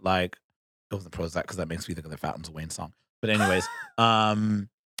one, but like it wasn't Prozac because that makes me think of the Fountains of Wayne song. But anyways,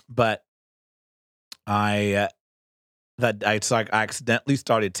 but I I accidentally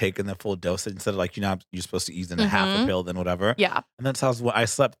started taking the full dosage instead of like you're supposed to ease in a half a Mhm. pill then whatever. Yeah. And then so I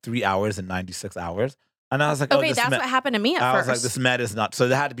slept 3 hours and 96 hours, and I was like, Okay, this that's what happened to me at I first. was like, this med is not. So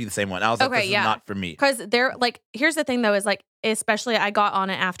that had to be the same one. I was like, Okay, this yeah. is not for me. Because they're like, here's the thing though, is like, especially I got on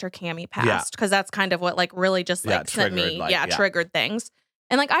it after Cammie passed because that's kind of what like really just Yeah, like sent me, triggered, like, yeah. triggered things.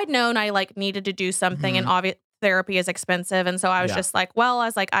 And like I'd known I like needed to do something, and obviously therapy is expensive, and so I was Yeah. just like, well, I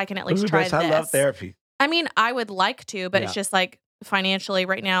was like, I can at least Those are try best. this. I love therapy. I mean, I would like to, but it's just like financially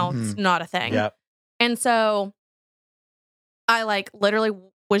right now, it's not a thing. Yep. And so I like literally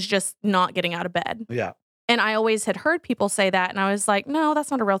was just not getting out of bed. Yeah. And I always had heard people say that. And I was like, no, that's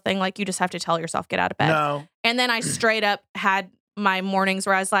not a real thing. Like, you just have to tell yourself, get out of bed. No. And then I straight up had my mornings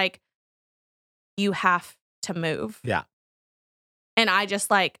where I was like, you have to move. Yeah. And I just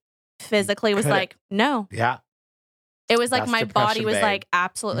like physically was like, no. Yeah. It was like That's my body was babe. like,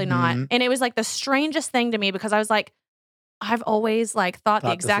 absolutely not. And it was like the strangest thing to me because I was like, I've always like thought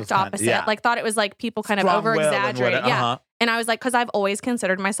the exact opposite. Like thought it was like people kind of over exaggerate. Yeah. And I was like, because I've always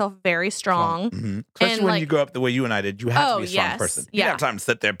considered myself very strong. Especially and when like, you grow up the way you and I did, you have to be a strong person. You don't have time to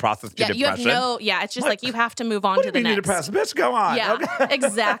sit there and process your depression. It's just like you have to move on to the next. Depressed? Bitch, go on. Yeah, okay.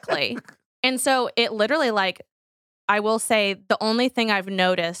 exactly. And so it literally like, I will say the only thing I've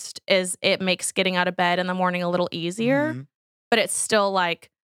noticed is it makes getting out of bed in the morning a little easier, but it's still like,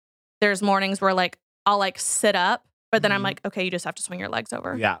 there's mornings where like, I'll like sit up, but then I'm like, okay, you just have to swing your legs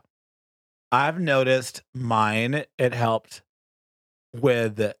over. Yeah. I've noticed mine, it helped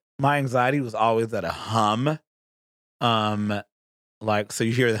with my anxiety was always at a hum. Like, so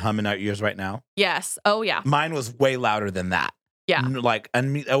you hear the hum in our ears right now? Yes. Oh, yeah. Mine was way louder than that. Yeah. Like,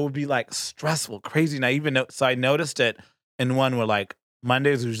 and it would be like stressful, crazy. And I even know, so I noticed it in one where like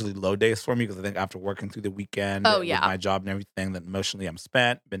Mondays are usually low days for me because I think after working through the weekend with my job and everything, that emotionally I'm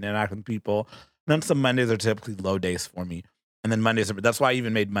spent, been interacting with people. And then some Mondays are typically low days for me. And then Mondays are, that's why I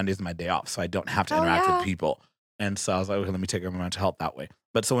even made Mondays my day off. So I don't have to interact with people. And so I was like, okay, let me take care of my mental health that way.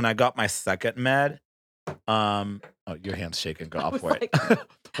 But so when I got my second med, oh, your hand's shaking, go up for it. I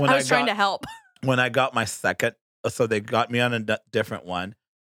was trying to help. When I got my second, so they got me on a different one.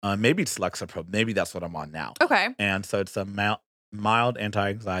 Maybe it's Lexapro. Maybe that's what I'm on now. Okay. And so it's a mild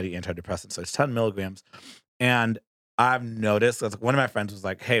anti-anxiety, antidepressant. So it's 10 milligrams. And I've noticed, like one of my friends was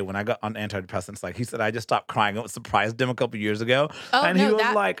like, hey, when I got on antidepressants, like he said, I just stopped crying. It surprised him a couple years ago. Oh, and he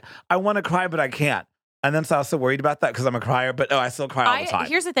was like, I want to cry, but I can't. And then so I was so worried about that because I'm a crier, but I still cry all the time.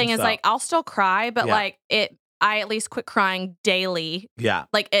 Here's the thing is like, I'll still cry, but like I at least quit crying daily. Yeah.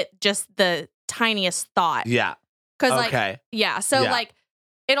 Like it just the tiniest thought. Yeah. Cause So like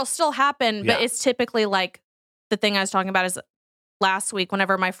it'll still happen, but it's typically like the thing I was talking about is last week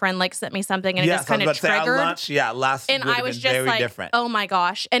whenever my friend like sent me something and it just kind of triggered. Last and I was just like, different. Oh my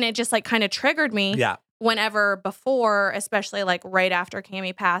gosh. And it just like kind of triggered me. Yeah. Whenever before, especially like right after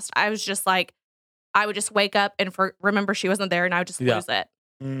Cammie passed, I was just like, I would just wake up and remember she wasn't there and I would just lose it.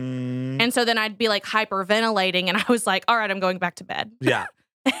 And so then I'd be like hyperventilating and I was like, all right, I'm going back to bed. Yeah.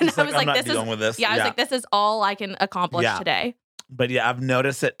 And I was like, I'm not dealing with this. Yeah, I was like, this is all I can accomplish today. But yeah, I've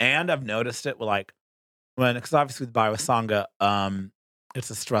noticed it. And I've noticed it like because obviously with Bhaiwa Sangha,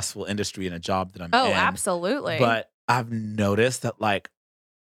 it's a stressful industry and a job that I'm in. Oh, absolutely. But I've noticed that like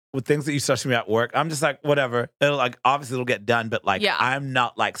with things that you stress me at work, I'm just like, whatever. It'll like, obviously it'll get done, but like, I'm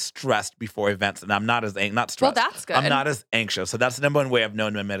not like stressed before events and I'm not as, not stressed. Well, that's good. I'm not as anxious. So that's the number one way I've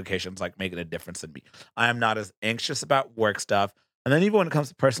known my medications like making a difference in me. I am not as anxious about work stuff. And then even when it comes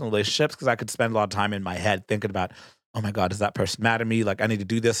to personal relationships, because I could spend a lot of time in my head thinking about, oh my God, is that person mad at me? Like I need to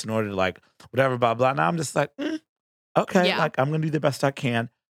do this in order to like, whatever, blah, blah. Now I'm just like, okay, like I'm going to do the best I can.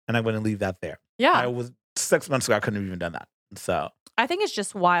 And I'm going to leave that there. Yeah. I was 6 months ago, I couldn't have even done that. So I think it's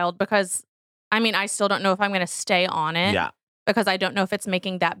just wild because, I mean, I still don't know if I'm going to stay on it. Yeah. Because I don't know if it's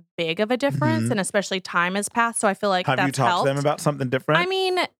making that big of a difference, and especially time has passed. So I feel like have you talked to them about something different? I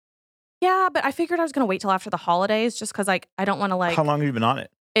mean, yeah, but I figured I was going to wait till after the holidays, just because like I don't want to like. How long have you been on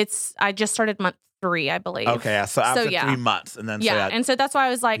it? I just started month 3, I believe. Okay, so after 3 months, and then and so that's why I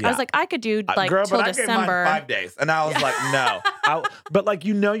was like, I could do like girl, till but December. I gave mine 5 days, and I was like, no. But like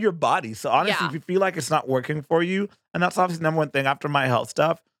your body. So honestly, if you feel like it's not working for you, and that's obviously the number one thing after my health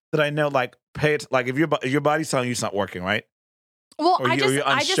stuff that I know, like pay it. Like if your body's telling you it's not working, right? Well, or you're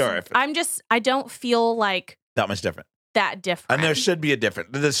unsure I don't feel like that much different. That different, and there should be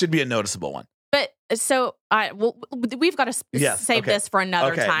there should be a noticeable one. But so we've got to save this for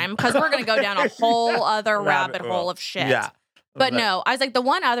another time because we're going to go down a whole other rabbit hole of shit. Yeah. But no, I was like, the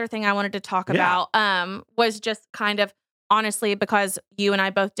one other thing I wanted to talk about was just kind of honestly, because you and I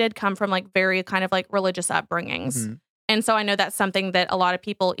both did come from like very kind of like religious upbringings. Mm-hmm. And so I know that's something that a lot of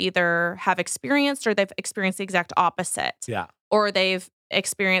people either have experienced or they've experienced the exact opposite. Yeah. Or they've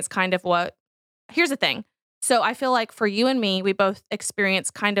experienced kind of here's the thing. So I feel like for you and me, we both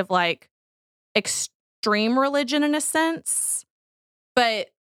experienced kind of like extreme religion in a sense,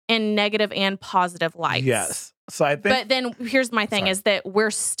 but in negative and positive lights. Yes. So I think. But then here's my thing is that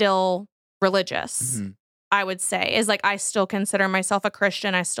we're still religious. Mm-hmm. I would say is like, I still consider myself a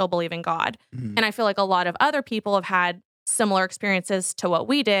Christian. I still believe in God. Mm-hmm. And I feel like a lot of other people have had similar experiences to what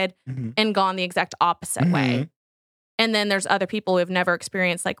we did and gone the exact opposite way. And then there's other people who have never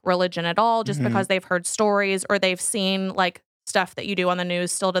experienced like religion at all just because they've heard stories or they've seen like stuff that you do on the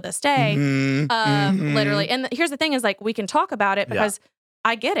news still to this day. Literally. And here's the thing is like, we can talk about it because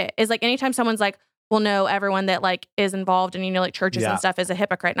I get it. Is like anytime someone's like, well, no, everyone that like is involved in, like churches and stuff is a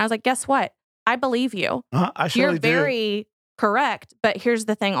hypocrite. And I was like, guess what? I believe you. I surely You're very correct. But here's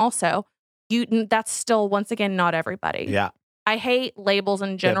the thing also, that's still, once again, not everybody. Yeah. I hate labels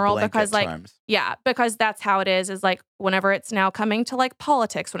in general because like, because that's how it is like whenever it's now coming to like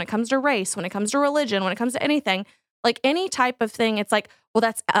politics, when it comes to race, when it comes to religion, when it comes to anything, like any type of thing, it's like, well,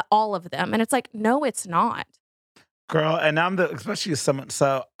 that's all of them. And it's like, no, it's not. Girl, and especially as someone,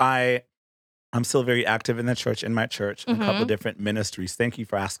 so I'm still very active in the church, in my church, in a couple of different ministries. Thank you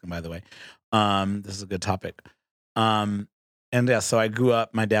for asking, by the way. This is a good topic. And yeah, so I grew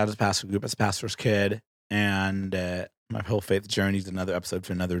up, my dad was a pastor, grew up as a pastor's kid, and my whole faith journey is another episode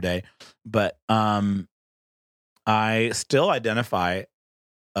for another day. But I still identify,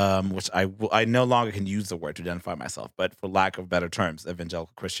 which I no longer can use the word to identify myself, but for lack of better terms,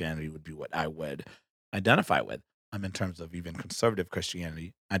 evangelical Christianity would be what I would identify with. In terms of even conservative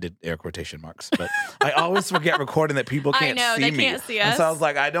Christianity. I did air quotation marks, but I always forget recording that people can't see me. I know, they can't see us. And so I was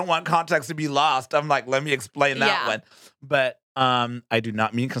like, I don't want context to be lost. I'm like, let me explain that one. But I do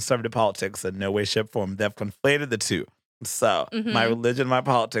not mean conservative politics in no way, shape, form. They've conflated the two. So my religion and my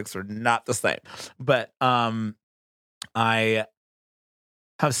politics are not the same. But I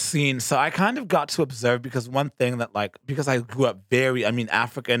have seen, so I kind of got to observe because one thing that because I grew up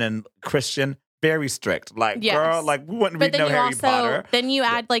African and Christian, very strict. Girl, we wouldn't read no Harry Potter. Then you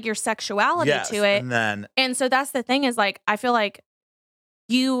add your sexuality to it. And so that's the thing is I feel like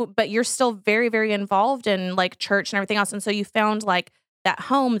but you're still very, very involved in church and everything else. And so you found that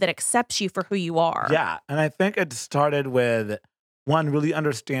home that accepts you for who you are. Yeah. And I think it started with one, really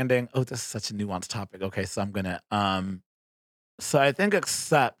understanding, this is such a nuanced topic. Okay. So I'm going to, so I think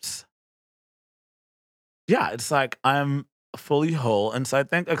accepts, it's I'm fully whole. And so I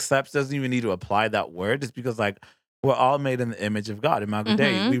think accepts doesn't even need to apply that word just because we're all made in the image of God. Imago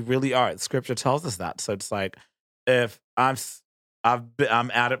Dei, we really are. Scripture tells us that. So it's if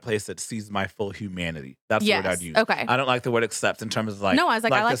I'm at a place that sees my full humanity. That's the word I'd use. Okay. I don't like the word accept in terms of no, I was I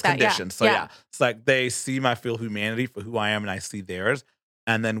like this that. condition. Yeah. So it's they see my full humanity for who I am and I see theirs.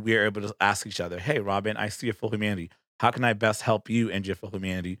 And then we're able to ask each other, hey, Robin, I see your full humanity. How can I best help you in your full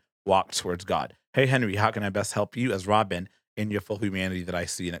humanity walk towards God? Hey, Henry, how can I best help you as Robin in your full humanity that I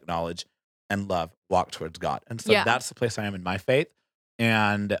see and acknowledge and love, walk towards God? And so that's the place I am in my faith.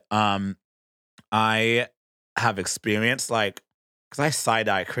 And I have experienced because I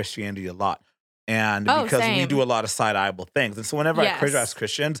side-eye Christianity a lot. And because we do a lot of side-eyeable things. And so whenever I criticize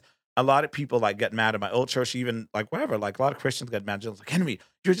Christians, a lot of people get mad at my old church, even whatever. A lot of Christians get mad. Like, Henry,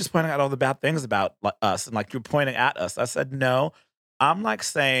 you're just pointing out all the bad things about us. And you're pointing at us. I said, no, I'm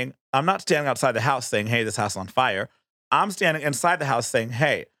saying, I'm not standing outside the house saying, hey, this house is on fire. I'm standing inside the house saying,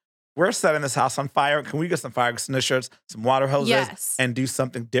 hey, we're setting this house on fire. Can we get some fire extinguishers, some water hoses, and do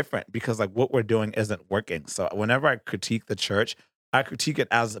something different? Because what we're doing isn't working. So whenever I critique the church, I critique it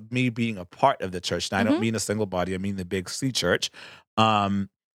as me being a part of the church. And I don't mean a single body. I mean the big C church.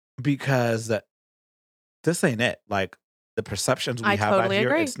 Because this ain't it. The perceptions we have totally out here,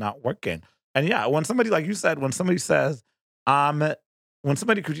 agree. It's not working. And when somebody, like you said, when somebody says, when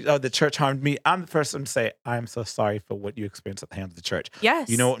somebody the church harmed me, I'm the person to say, I'm so sorry for what you experienced at the hands of the church. Yes.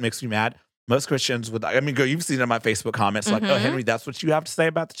 You know what makes me mad? Most Christians would, girl, you've seen it in my Facebook comments, oh, Henry, that's what you have to say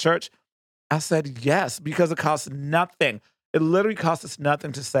about the church? I said, yes, because it costs nothing. It literally costs us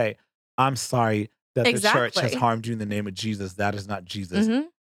nothing to say, I'm sorry that the church has harmed you in the name of Jesus. That is not Jesus.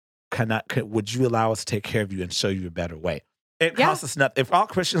 Would you allow us to take care of you and show you a better way? It costs us nothing. If all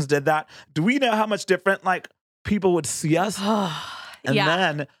Christians did that, do we know how much different people would see us?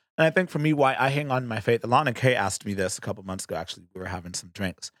 And I think for me, why I hang on to my faith, Alana Kay asked me this a couple months ago. Actually, we were having some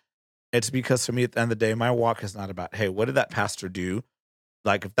drinks. It's because for me, at the end of the day, my walk is not about, hey, what did that pastor do?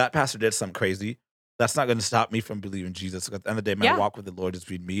 If that pastor did something crazy, that's not going to stop me from believing Jesus. At the end of the day, my walk with the Lord is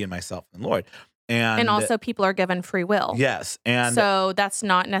between me and myself and the Lord. And also people are given free will. Yes. And so that's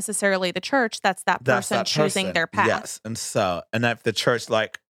not necessarily the church. That's that person choosing their path. Yes. And if the church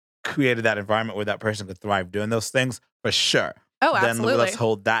created that environment where that person could thrive doing those things, for sure. Oh, absolutely. Then let's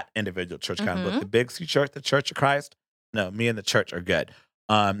hold that individual church accountable. The big C church, the Church of Christ, no, me and the church are good.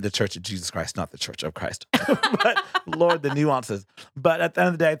 The Church of Jesus Christ, not the Church of Christ. But Lord, the nuances. But at the end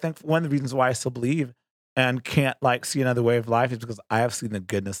of the day, I think one of the reasons why I still believe and can't see another way of life is because I have seen the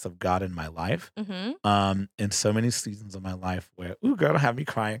goodness of God in my life. In so many seasons of my life where, ooh, girl, don't have me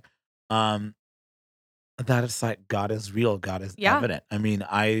crying. that it's like God is real, God is evident. I mean,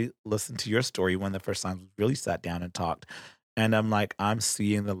 I listened to your story when the first time we really sat down and talked, and I'm like, I'm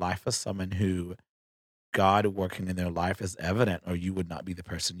seeing the life of someone who God working in their life is evident, or you would not be the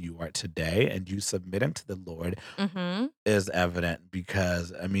person you are today. And you submitting to the Lord is evident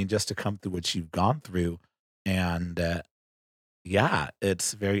because, I mean, just to come through what you've gone through. And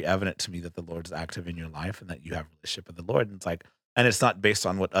it's very evident to me that the Lord is active in your life and that you have a relationship with the Lord. And it's like, and it's not based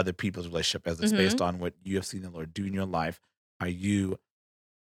on what other people's relationship is. It's based on what you have seen the Lord do in your life, how you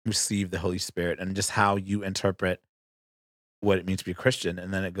receive the Holy Spirit, and just how you interpret what it means to be a Christian.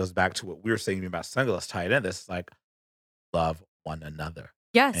 And then it goes back to what we were saying about singleness, tied in this, like, love one another.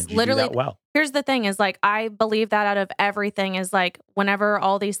 Yes, and you literally. do that well. Here's the thing is, like, I believe that out of everything is, like, whenever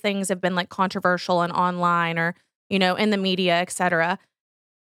all these things have been, like, controversial and online or, you know, in the media, etc.,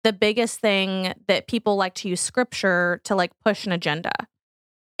 the biggest thing that people like to use scripture to, like, push an agenda.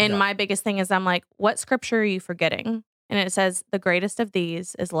 And my biggest thing is, I'm like, what scripture are you forgetting? And it says, the greatest of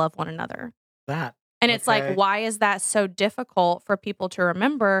these is love one another. And it's like, why is that so difficult for people to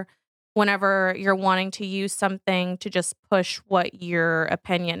remember whenever you're wanting to use something to just push what your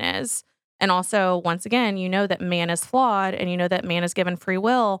opinion is? And also, once again, you know that man is flawed and you know that man is given free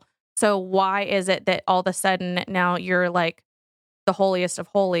will. So why is it that all of a sudden now you're like the holiest of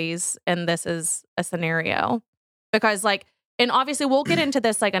holies and this is a scenario? Because like, and obviously we'll get into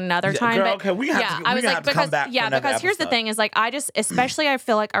this like another time. Girl, but okay, we have to come back. Because here's the thing is like, I just, especially I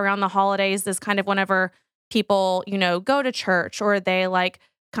feel like around the holidays, this kind of whenever people, you know, go to church or they like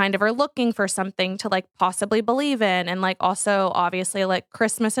kind of are looking for something to like possibly believe in. And like also obviously like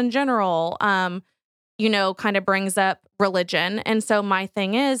Christmas in general, you know, kind of brings up religion. And so my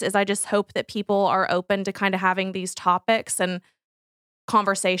thing is I just hope that people are open to kind of having these topics and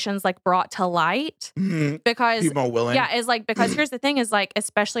conversations like brought to light because people are willing. Yeah, is like, because here's the thing is like,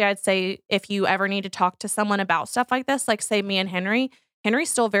 especially I'd say if you ever need to talk to someone about stuff like this, like say me and Henry's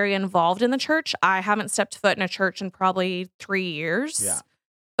still very involved in the church. I haven't stepped foot in a church in probably 3 years. Yeah.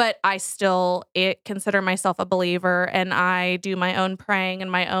 But I still consider myself a believer and I do my own praying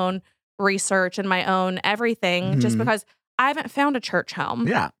and my own research and my own everything just because I haven't found a church home.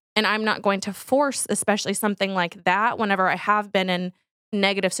 Yeah. And I'm not going to force, especially something like that, whenever I have been in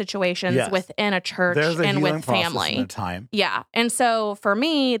negative situations within a church and with family. In time. Yeah. And so for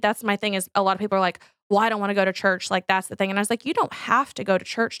me, that's my thing is a lot of people are like, well, I don't want to go to church. Like, that's the thing. And I was like, you don't have to go to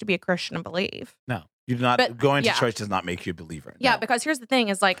church to be a Christian and believe. No, you do not. Going to church does not make you a believer. Yeah, because here's the thing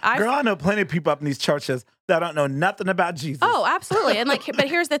is like, I know plenty of people up in these churches that don't know nothing about Jesus. Oh, absolutely. And like, but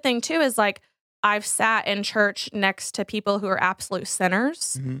here's the thing too is like, I've sat in church next to people who are absolute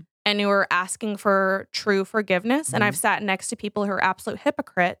sinners and who are asking for true forgiveness. And I've sat next to people who are absolute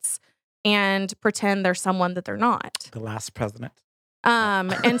hypocrites and pretend they're someone that they're not. The last president.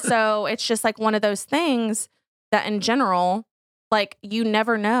 And so it's just like one of those things that in general, like you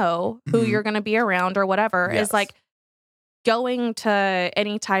never know who you're going to be around or whatever. Is like going to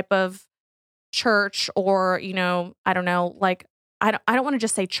any type of church or, you know, I don't know, like I don't want to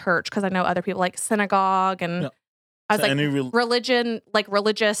just say church because I know other people like synagogue and I was like religion, like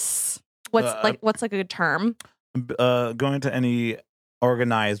religious. What's like a good term? Going to any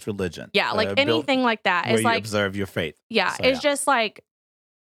organized religion. Yeah, like anything like that is like observe your faith. Yeah, so, it's just like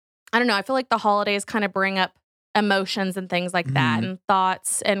I don't know. I feel like the holidays kind of bring up emotions and things like that and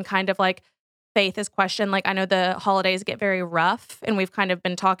thoughts and kind of like faith is questioned. Like I know the holidays get very rough and we've kind of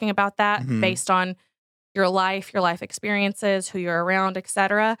been talking about that based on your life experiences, who you're around,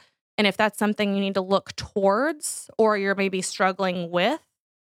 etc. And if that's something you need to look towards or you're maybe struggling with,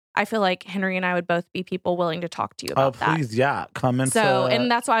 I feel like Henry and I would both be people willing to talk to you about that. Oh, please, yeah. Come in. So,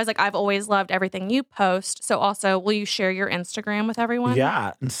 and that's why I was like, I've always loved everything you post. So also, will you share your Instagram with everyone?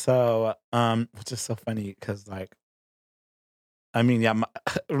 Yeah. And so, which is so funny because like, I mean, yeah,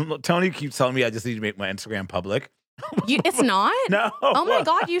 Tony keeps telling me I just need to make my Instagram public. It's not? No. Oh my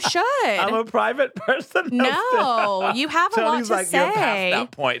God, you should. I'm a private person. No, you have a lot to like, say. You're past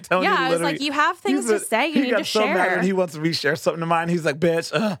that point. Tony I was like, you have things to say. You need to share. He got so mad and he wants to reshare something of mine. He's like,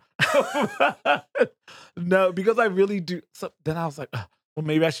 bitch. No, because I really do. So then I was like, well,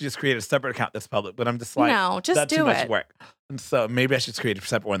 maybe I should just create a separate account that's public. But I'm just like, no, just that's do too much it. work. And so maybe I should create a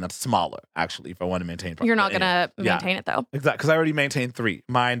separate one that's smaller, actually, if I want to maintain. You're not going to maintain it though. Exactly. Because I already maintain 3.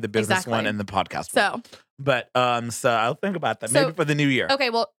 Mine, the business one, and the podcast one. But so I'll think about that maybe for the new year.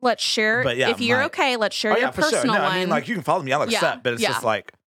 Okay, well, let's share. But if you're okay, let's share your personal one. No, I mean, like you can follow me. I'll accept, but it's just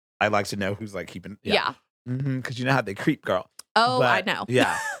like I like to know who's like keeping. Yeah. Because you know how they creep, girl. Oh, but, I know.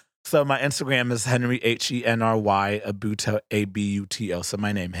 Yeah. So my Instagram is Henry Henry Abuto Abuto. So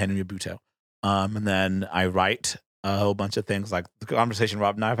my name Henry Abuto. And then I write a whole bunch of things like the conversation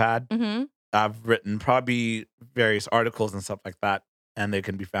Rob and I've had. I've written probably various articles and stuff like that, and they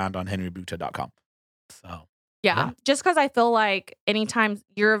can be found on henrybuta.com. So yeah. Just because I feel like anytime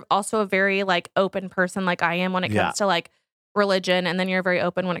you're also a very like open person, like I am when it comes to like religion, and then you're very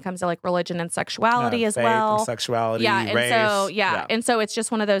open when it comes to like religion and sexuality as faith well. And sexuality, and race. So and so it's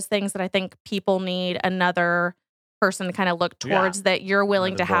just one of those things that I think people need another person to kind of look towards that you're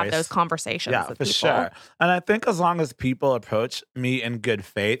willing to have those conversations with for people. Sure. And I think as long as people approach me in good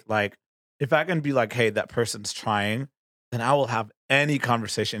faith, like if I can be like, hey, that person's trying, then I will have any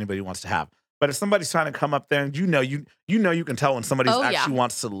conversation anybody wants to have. But if somebody's trying to come up there and you can tell when somebody actually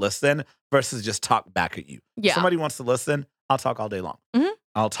wants to listen versus just talk back at you. Yeah. If somebody wants to listen, I'll talk all day long. Mm-hmm.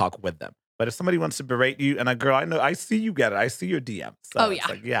 I'll talk with them. But if somebody wants to berate you, and I know, I see you get it. I see your DM. So it's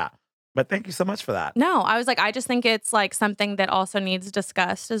like, But thank you so much for that. No, I was like, I just think it's like something that also needs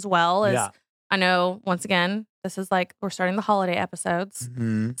discussed as well. I know, once again, this is like we're starting the holiday episodes.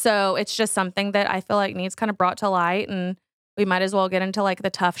 Mm-hmm. So it's just something that I feel like needs kind of brought to light, and we might as well get into like the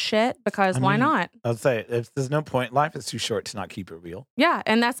tough shit because why not? I'll say, if there's no point, life is too short to not keep it real. Yeah.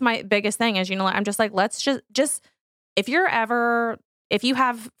 And that's my biggest thing is, I'm just like, let's just if you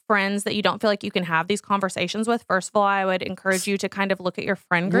have friends that you don't feel like you can have these conversations with, first of all, I would encourage you to kind of look at your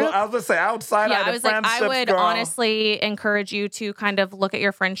friend group. Well, I was going to say, outside of the friendships, I would honestly encourage you to kind of look at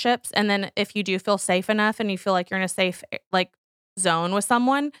your friendships. And then if you do feel safe enough and you feel like you're in a safe like zone with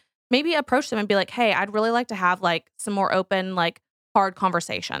someone, maybe approach them and be like, hey, I'd really like to have like some more open, like hard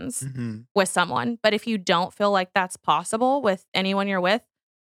conversations with someone. But if you don't feel like that's possible with anyone you're with,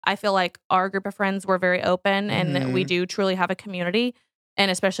 I feel like our group of friends, we're very open and we do truly have a community.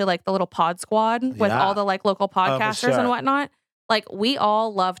 And especially like the little pod squad with all the like local podcasters and whatnot. Like we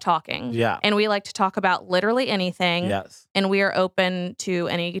all love talking. Yeah. And we like to talk about literally anything. Yes. And we are open to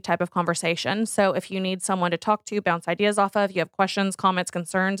any type of conversation. So if you need someone to talk to, bounce ideas off of, you have questions, comments,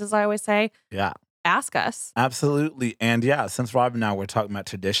 concerns, as I always say. Yeah. Ask us. Absolutely. And since Robin and I were talking about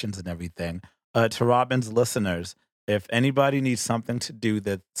traditions and everything, to Robin's listeners, if anybody needs something to do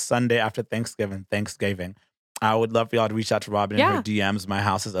the Sunday after Thanksgiving, I would love for y'all to reach out to Robin in her DMs. My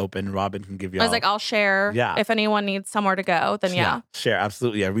house is open. Robin can give y'all. I was like, I'll share. Yeah. If anyone needs somewhere to go, then share.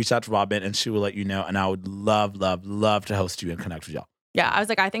 Absolutely. Reach out to Robin and she will let you know. And I would love, love, love to host you and connect with y'all. Yeah, I was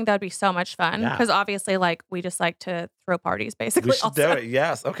like, I think that would be so much fun because obviously, like, we just like to throw parties, basically. We should do it.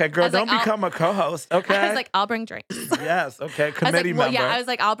 Yes. Okay, girl, don't become a co-host. Okay. I was like, I'll bring drinks. Yes. Okay. Committee member. I was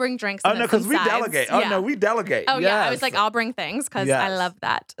like, I'll bring drinks. Oh no, because we delegate. Oh no, we delegate. Oh yeah, I was like, I'll bring things because I love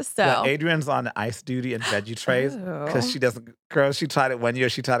that. So Adrian's on ice duty and veggie trays because she doesn't. Girl, she tried it one year.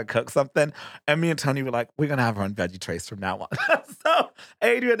 She tried to cook something, and me and Tony were like, we're gonna have her on veggie trays from now on. So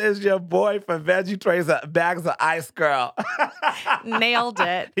Adrian is your boy for veggie trays, bags of ice, girl. Nailed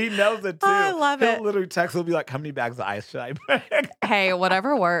it. He knows it too. Oh, I love it. He'll literally text. He'll be like, "How many bags of ice should I bring?" Hey,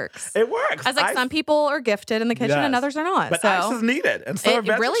 whatever works. It works. I was like, some people are gifted in the kitchen and others are not. But so ice is needed, and so it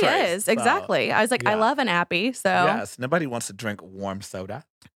really is. Exactly. I was like, I love an appy. So yes, nobody wants to drink warm soda.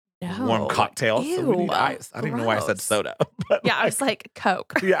 No. Warm cocktails. Ew, so we need ice. I don't even know why I said soda. But I was like,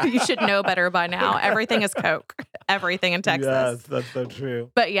 Coke. Yeah. You should know better by now. Everything is Coke. Everything in Texas. Yes, that's so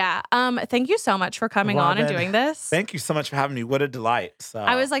true. But thank you so much for coming on and doing this. Thank you so much for having me. What a delight. So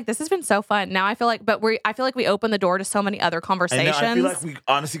I was like, this has been so fun. Now I feel like, I feel like we opened the door to so many other conversations. I feel like we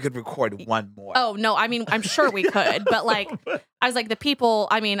honestly could record one more. Oh, no. I mean, I'm sure we could, but like, I was like, the people,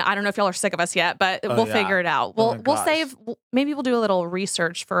 I mean, I don't know if y'all are sick of us yet, but we'll figure it out. We'll save, maybe we'll do a little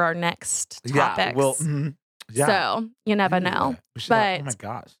research for our next topics. So you never know. But oh my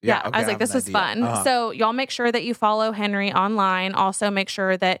gosh. Yeah, okay, I was like, this was fun. So y'all make sure that you follow Henry online. Also make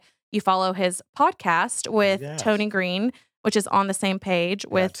sure that you follow his podcast with Tony Green, which is on the same page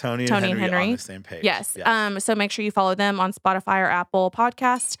with Tony and Henry. On the same page. Yes. So make sure you follow them on Spotify or Apple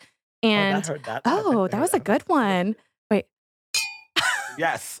Podcast. And I heard that. that was a good one. Wait.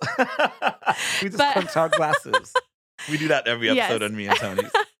 Yes. We just clinked our glasses. We do that every episode on Me and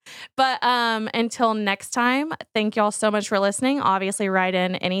Tony's. But until next time, thank y'all so much for listening. Obviously, write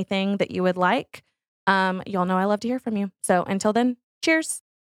in anything that you would like. Y'all know I love to hear from you. So until then, cheers.